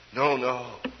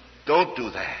 No. Don't do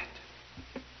that.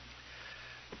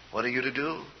 What are you to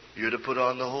do? You're to put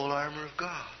on the whole armor of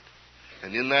God.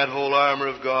 And in that whole armor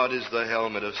of God is the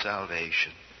helmet of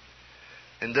salvation.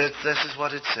 And this is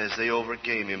what it says. They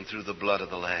overcame him through the blood of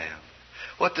the Lamb.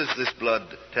 What does this blood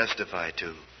testify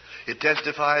to? It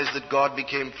testifies that God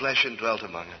became flesh and dwelt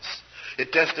among us.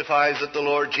 It testifies that the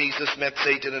Lord Jesus met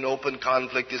Satan in open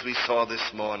conflict, as we saw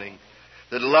this morning.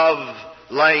 That love,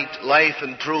 light, life,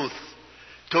 and truth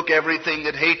took everything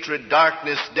that hatred,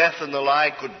 darkness, death, and the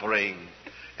lie could bring.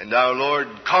 And our Lord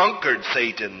conquered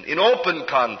Satan in open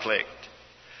conflict.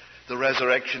 The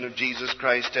resurrection of Jesus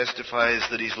Christ testifies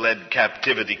that he's led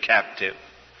captivity captive.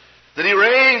 That he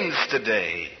reigns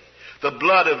today. The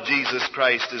blood of Jesus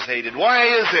Christ is hated. Why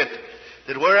is it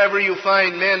that wherever you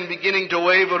find men beginning to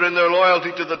waver in their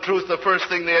loyalty to the truth, the first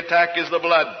thing they attack is the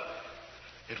blood?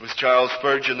 It was Charles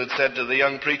Spurgeon that said to the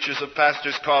young preachers of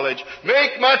Pastors' College,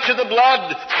 make much of the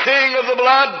blood, sing of the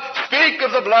blood, speak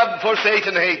of the blood, for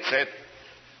Satan hates it.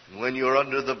 And when you're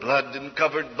under the blood and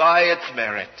covered by its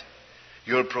merit,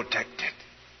 you're protected.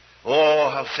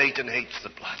 Oh, how Satan hates the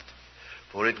blood.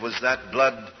 For it was that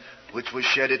blood which was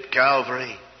shed at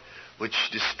Calvary which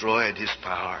destroyed his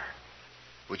power,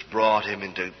 which brought him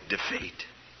into defeat.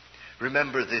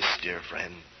 Remember this, dear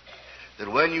friend,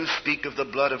 that when you speak of the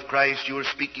blood of Christ, you are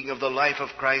speaking of the life of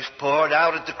Christ poured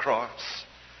out at the cross,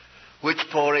 which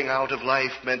pouring out of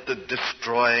life meant the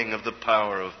destroying of the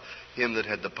power of him that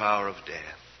had the power of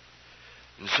death.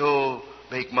 And so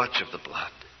make much of the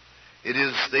blood. It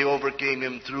is they overcame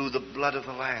him through the blood of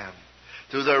the Lamb,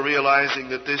 through their realizing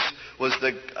that this was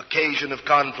the occasion of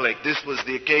conflict. This was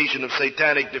the occasion of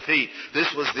satanic defeat.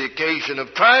 This was the occasion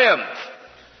of triumph.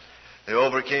 They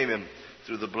overcame him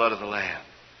through the blood of the Lamb.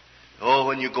 Oh,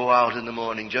 when you go out in the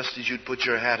morning, just as you'd put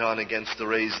your hat on against the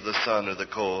rays of the sun or the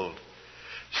cold,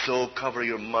 so cover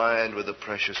your mind with the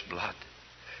precious blood.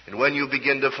 And when you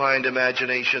begin to find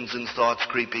imaginations and thoughts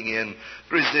creeping in,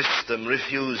 resist them,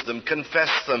 refuse them,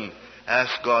 confess them,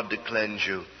 ask God to cleanse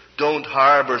you. Don't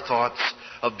harbor thoughts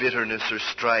of bitterness or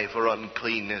strife or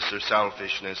uncleanness or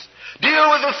selfishness.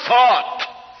 Deal with the thought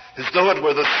as though it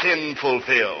were the sin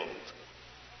fulfilled.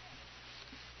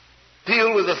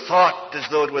 Deal with the thought as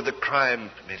though it were the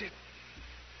crime committed.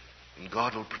 And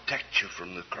God will protect you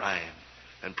from the crime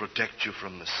and protect you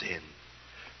from the sin.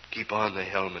 Keep on the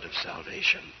helmet of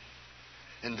salvation.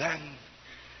 And then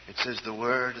it says the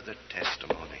word of the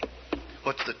testimony.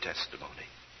 What's the testimony?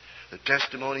 The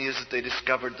testimony is that they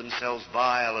discovered themselves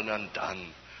vile and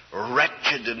undone,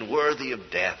 wretched and worthy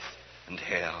of death and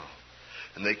hell.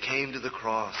 And they came to the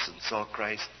cross and saw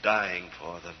Christ dying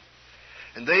for them.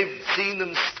 And they've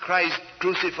seen Christ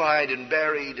crucified and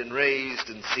buried and raised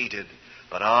and seated.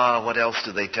 But what else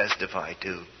do they testify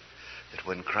to? That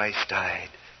when Christ died,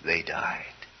 they died.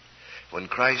 When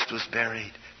Christ was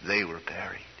buried, they were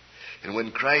buried. And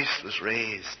when Christ was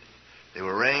raised, they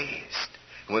were raised.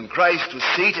 When Christ was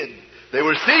seated, they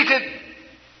were seated.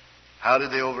 How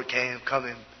did they overcome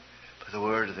him? By the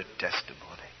word of their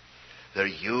testimony, their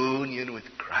union with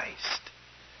Christ.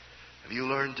 Have you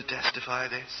learned to testify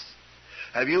this?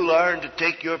 Have you learned to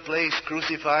take your place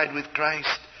crucified with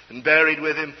Christ and buried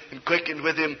with him and quickened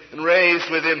with him and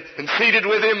raised with him and seated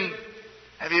with him?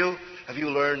 Have you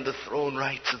learned the throne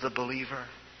rights of the believer?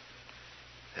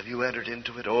 Have you entered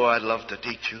into it? Oh, I'd love to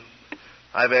teach you.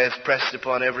 I've pressed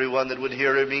upon everyone that would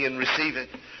hear of me and receive it,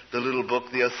 the little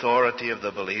book, The Authority of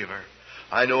the Believer.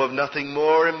 I know of nothing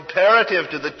more imperative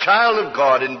to the child of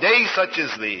God in days such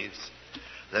as these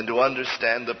than to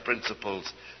understand the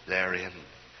principles therein.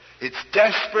 It's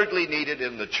desperately needed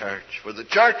in the church, for the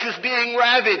church is being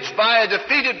ravaged by a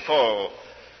defeated foe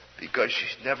because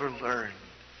she's never learned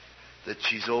that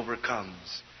she's overcome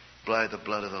by the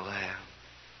blood of the Lamb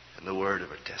and the word of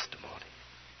her testimony.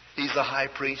 He's the high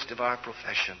priest of our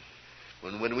profession.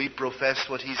 When we profess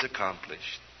what he's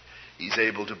accomplished, he's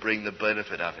able to bring the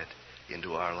benefit of it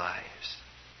into our lives.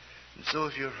 And so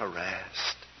if you're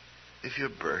harassed, if you're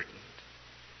burdened,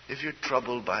 if you're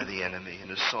troubled by the enemy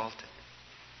and assaulted,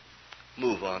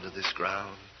 move on to this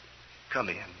ground. Come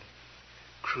in,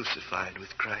 crucified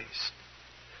with Christ,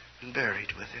 and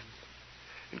buried with him,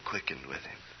 and quickened with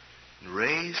him, and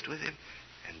raised with him,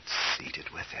 and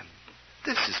seated with him.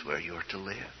 This is where you're to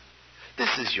live.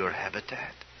 This is your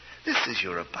habitat. This is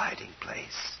your abiding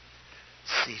place,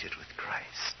 seated with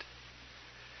Christ.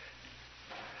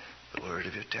 The word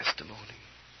of your testimony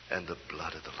and the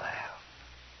blood of the Lamb.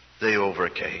 They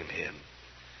overcame him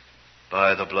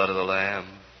by the blood of the Lamb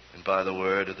and by the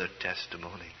word of their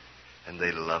testimony, and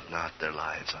they loved not their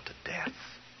lives unto death.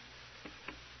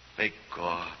 May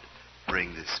God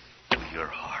bring this to your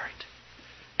heart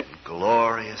in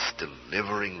glorious,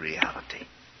 delivering reality.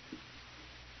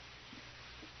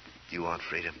 You want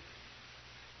freedom?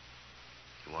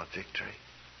 You want victory?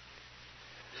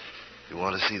 You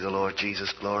want to see the Lord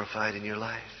Jesus glorified in your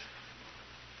life?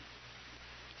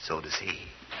 So does he.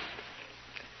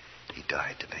 He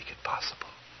died to make it possible.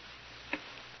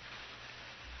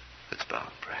 Let's bow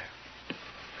in prayer.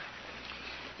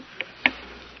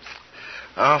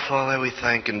 Our Father, we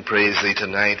thank and praise thee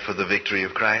tonight for the victory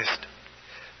of Christ.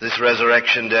 This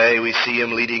resurrection day, we see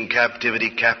him leading captivity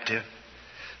captive.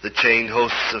 The chained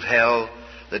hosts of hell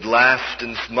that laughed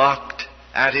and mocked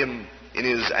at him in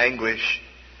his anguish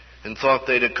and thought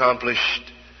they'd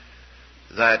accomplished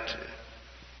that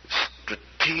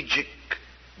strategic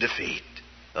defeat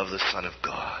of the Son of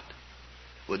God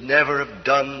would never have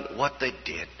done what they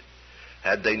did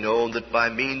had they known that by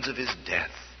means of his death,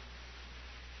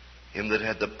 him that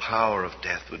had the power of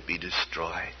death would be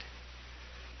destroyed.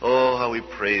 Oh, how we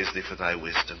praise thee for thy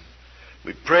wisdom.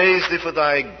 We praise thee for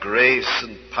thy grace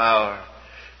and power.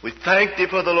 We thank thee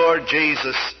for the Lord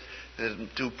Jesus, that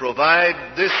to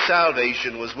provide this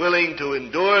salvation was willing to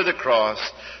endure the cross,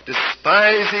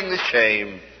 despising the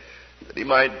shame, that he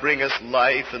might bring us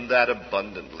life and that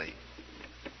abundantly.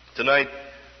 Tonight,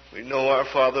 we know, our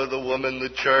Father, the woman, the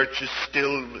church is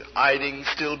still hiding,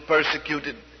 still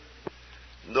persecuted.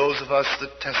 And those of us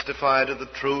that testify to the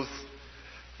truth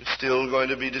are still going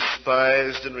to be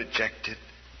despised and rejected.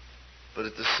 But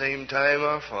at the same time,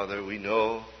 our Father, we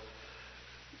know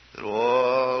that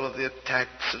all of the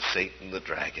attacks of Satan, the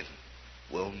dragon,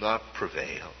 will not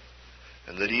prevail.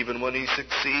 And that even when he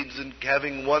succeeds in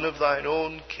having one of thine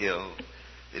own killed,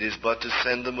 it is but to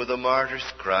send them with a martyr's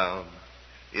crown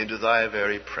into thy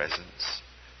very presence.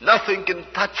 Nothing can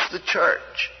touch the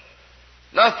church.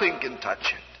 Nothing can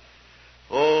touch it.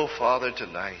 Oh, Father,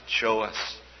 tonight, show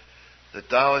us that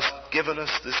thou hast given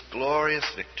us this glorious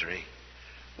victory.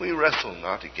 We wrestle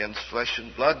not against flesh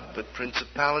and blood, but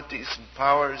principalities and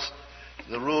powers,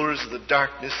 and the rulers of the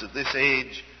darkness of this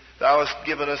age. Thou hast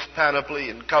given us panoply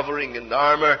and covering and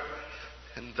armor,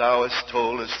 and thou hast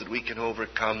told us that we can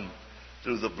overcome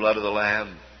through the blood of the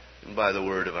Lamb and by the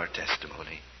word of our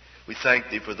testimony. We thank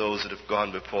thee for those that have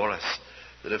gone before us,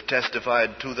 that have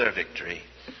testified to their victory.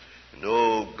 And,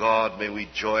 oh God, may we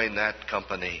join that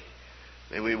company.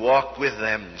 May we walk with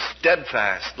them,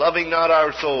 steadfast, loving not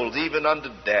our souls, even unto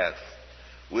death,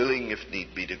 willing, if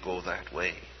need be, to go that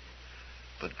way.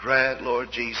 But grant, Lord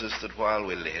Jesus, that while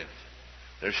we live,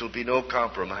 there shall be no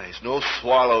compromise, no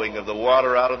swallowing of the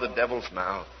water out of the devil's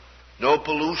mouth, no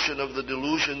pollution of the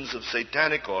delusions of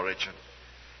satanic origin.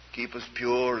 Keep us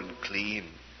pure and clean,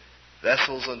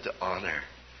 vessels unto honor,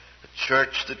 a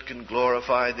church that can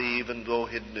glorify thee even though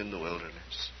hidden in the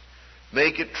wilderness.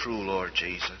 Make it true, Lord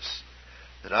Jesus,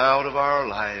 that out of our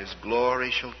lives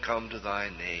glory shall come to thy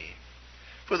name.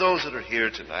 For those that are here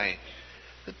tonight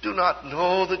that do not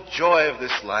know the joy of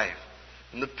this life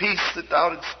and the peace that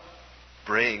thou didst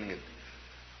bring,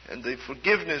 and the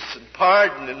forgiveness and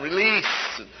pardon and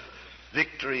release and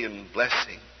victory and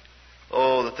blessing.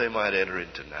 Oh, that they might enter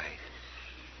in tonight.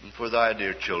 And for thy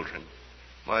dear children,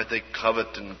 might they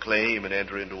covet and claim and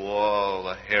enter into all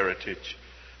the heritage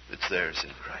that's theirs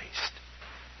in Christ.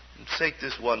 And take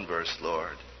this one verse,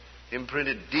 Lord,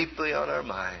 imprinted deeply on our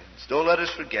minds. Don't let us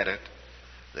forget it.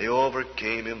 They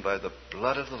overcame him by the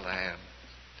blood of the Lamb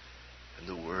and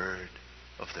the word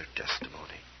of their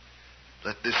testimony.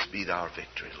 Let this be our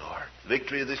victory, Lord.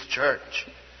 Victory of this church,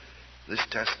 this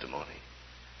testimony.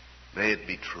 May it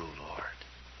be true, Lord,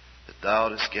 that thou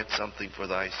dost get something for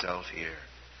thyself here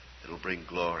that will bring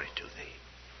glory to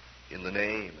thee. In the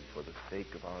name and for the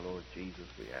sake of our Lord Jesus,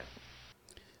 we ask.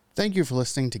 Thank you for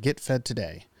listening to Get Fed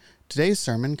Today. Today's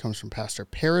sermon comes from Pastor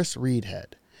Paris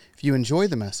Reidhead. If you enjoy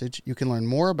the message, you can learn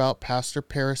more about Pastor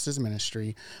Paris's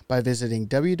ministry by visiting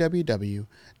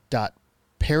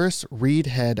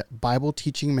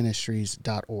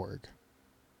www.parisreidheadbibleteachingministries.org.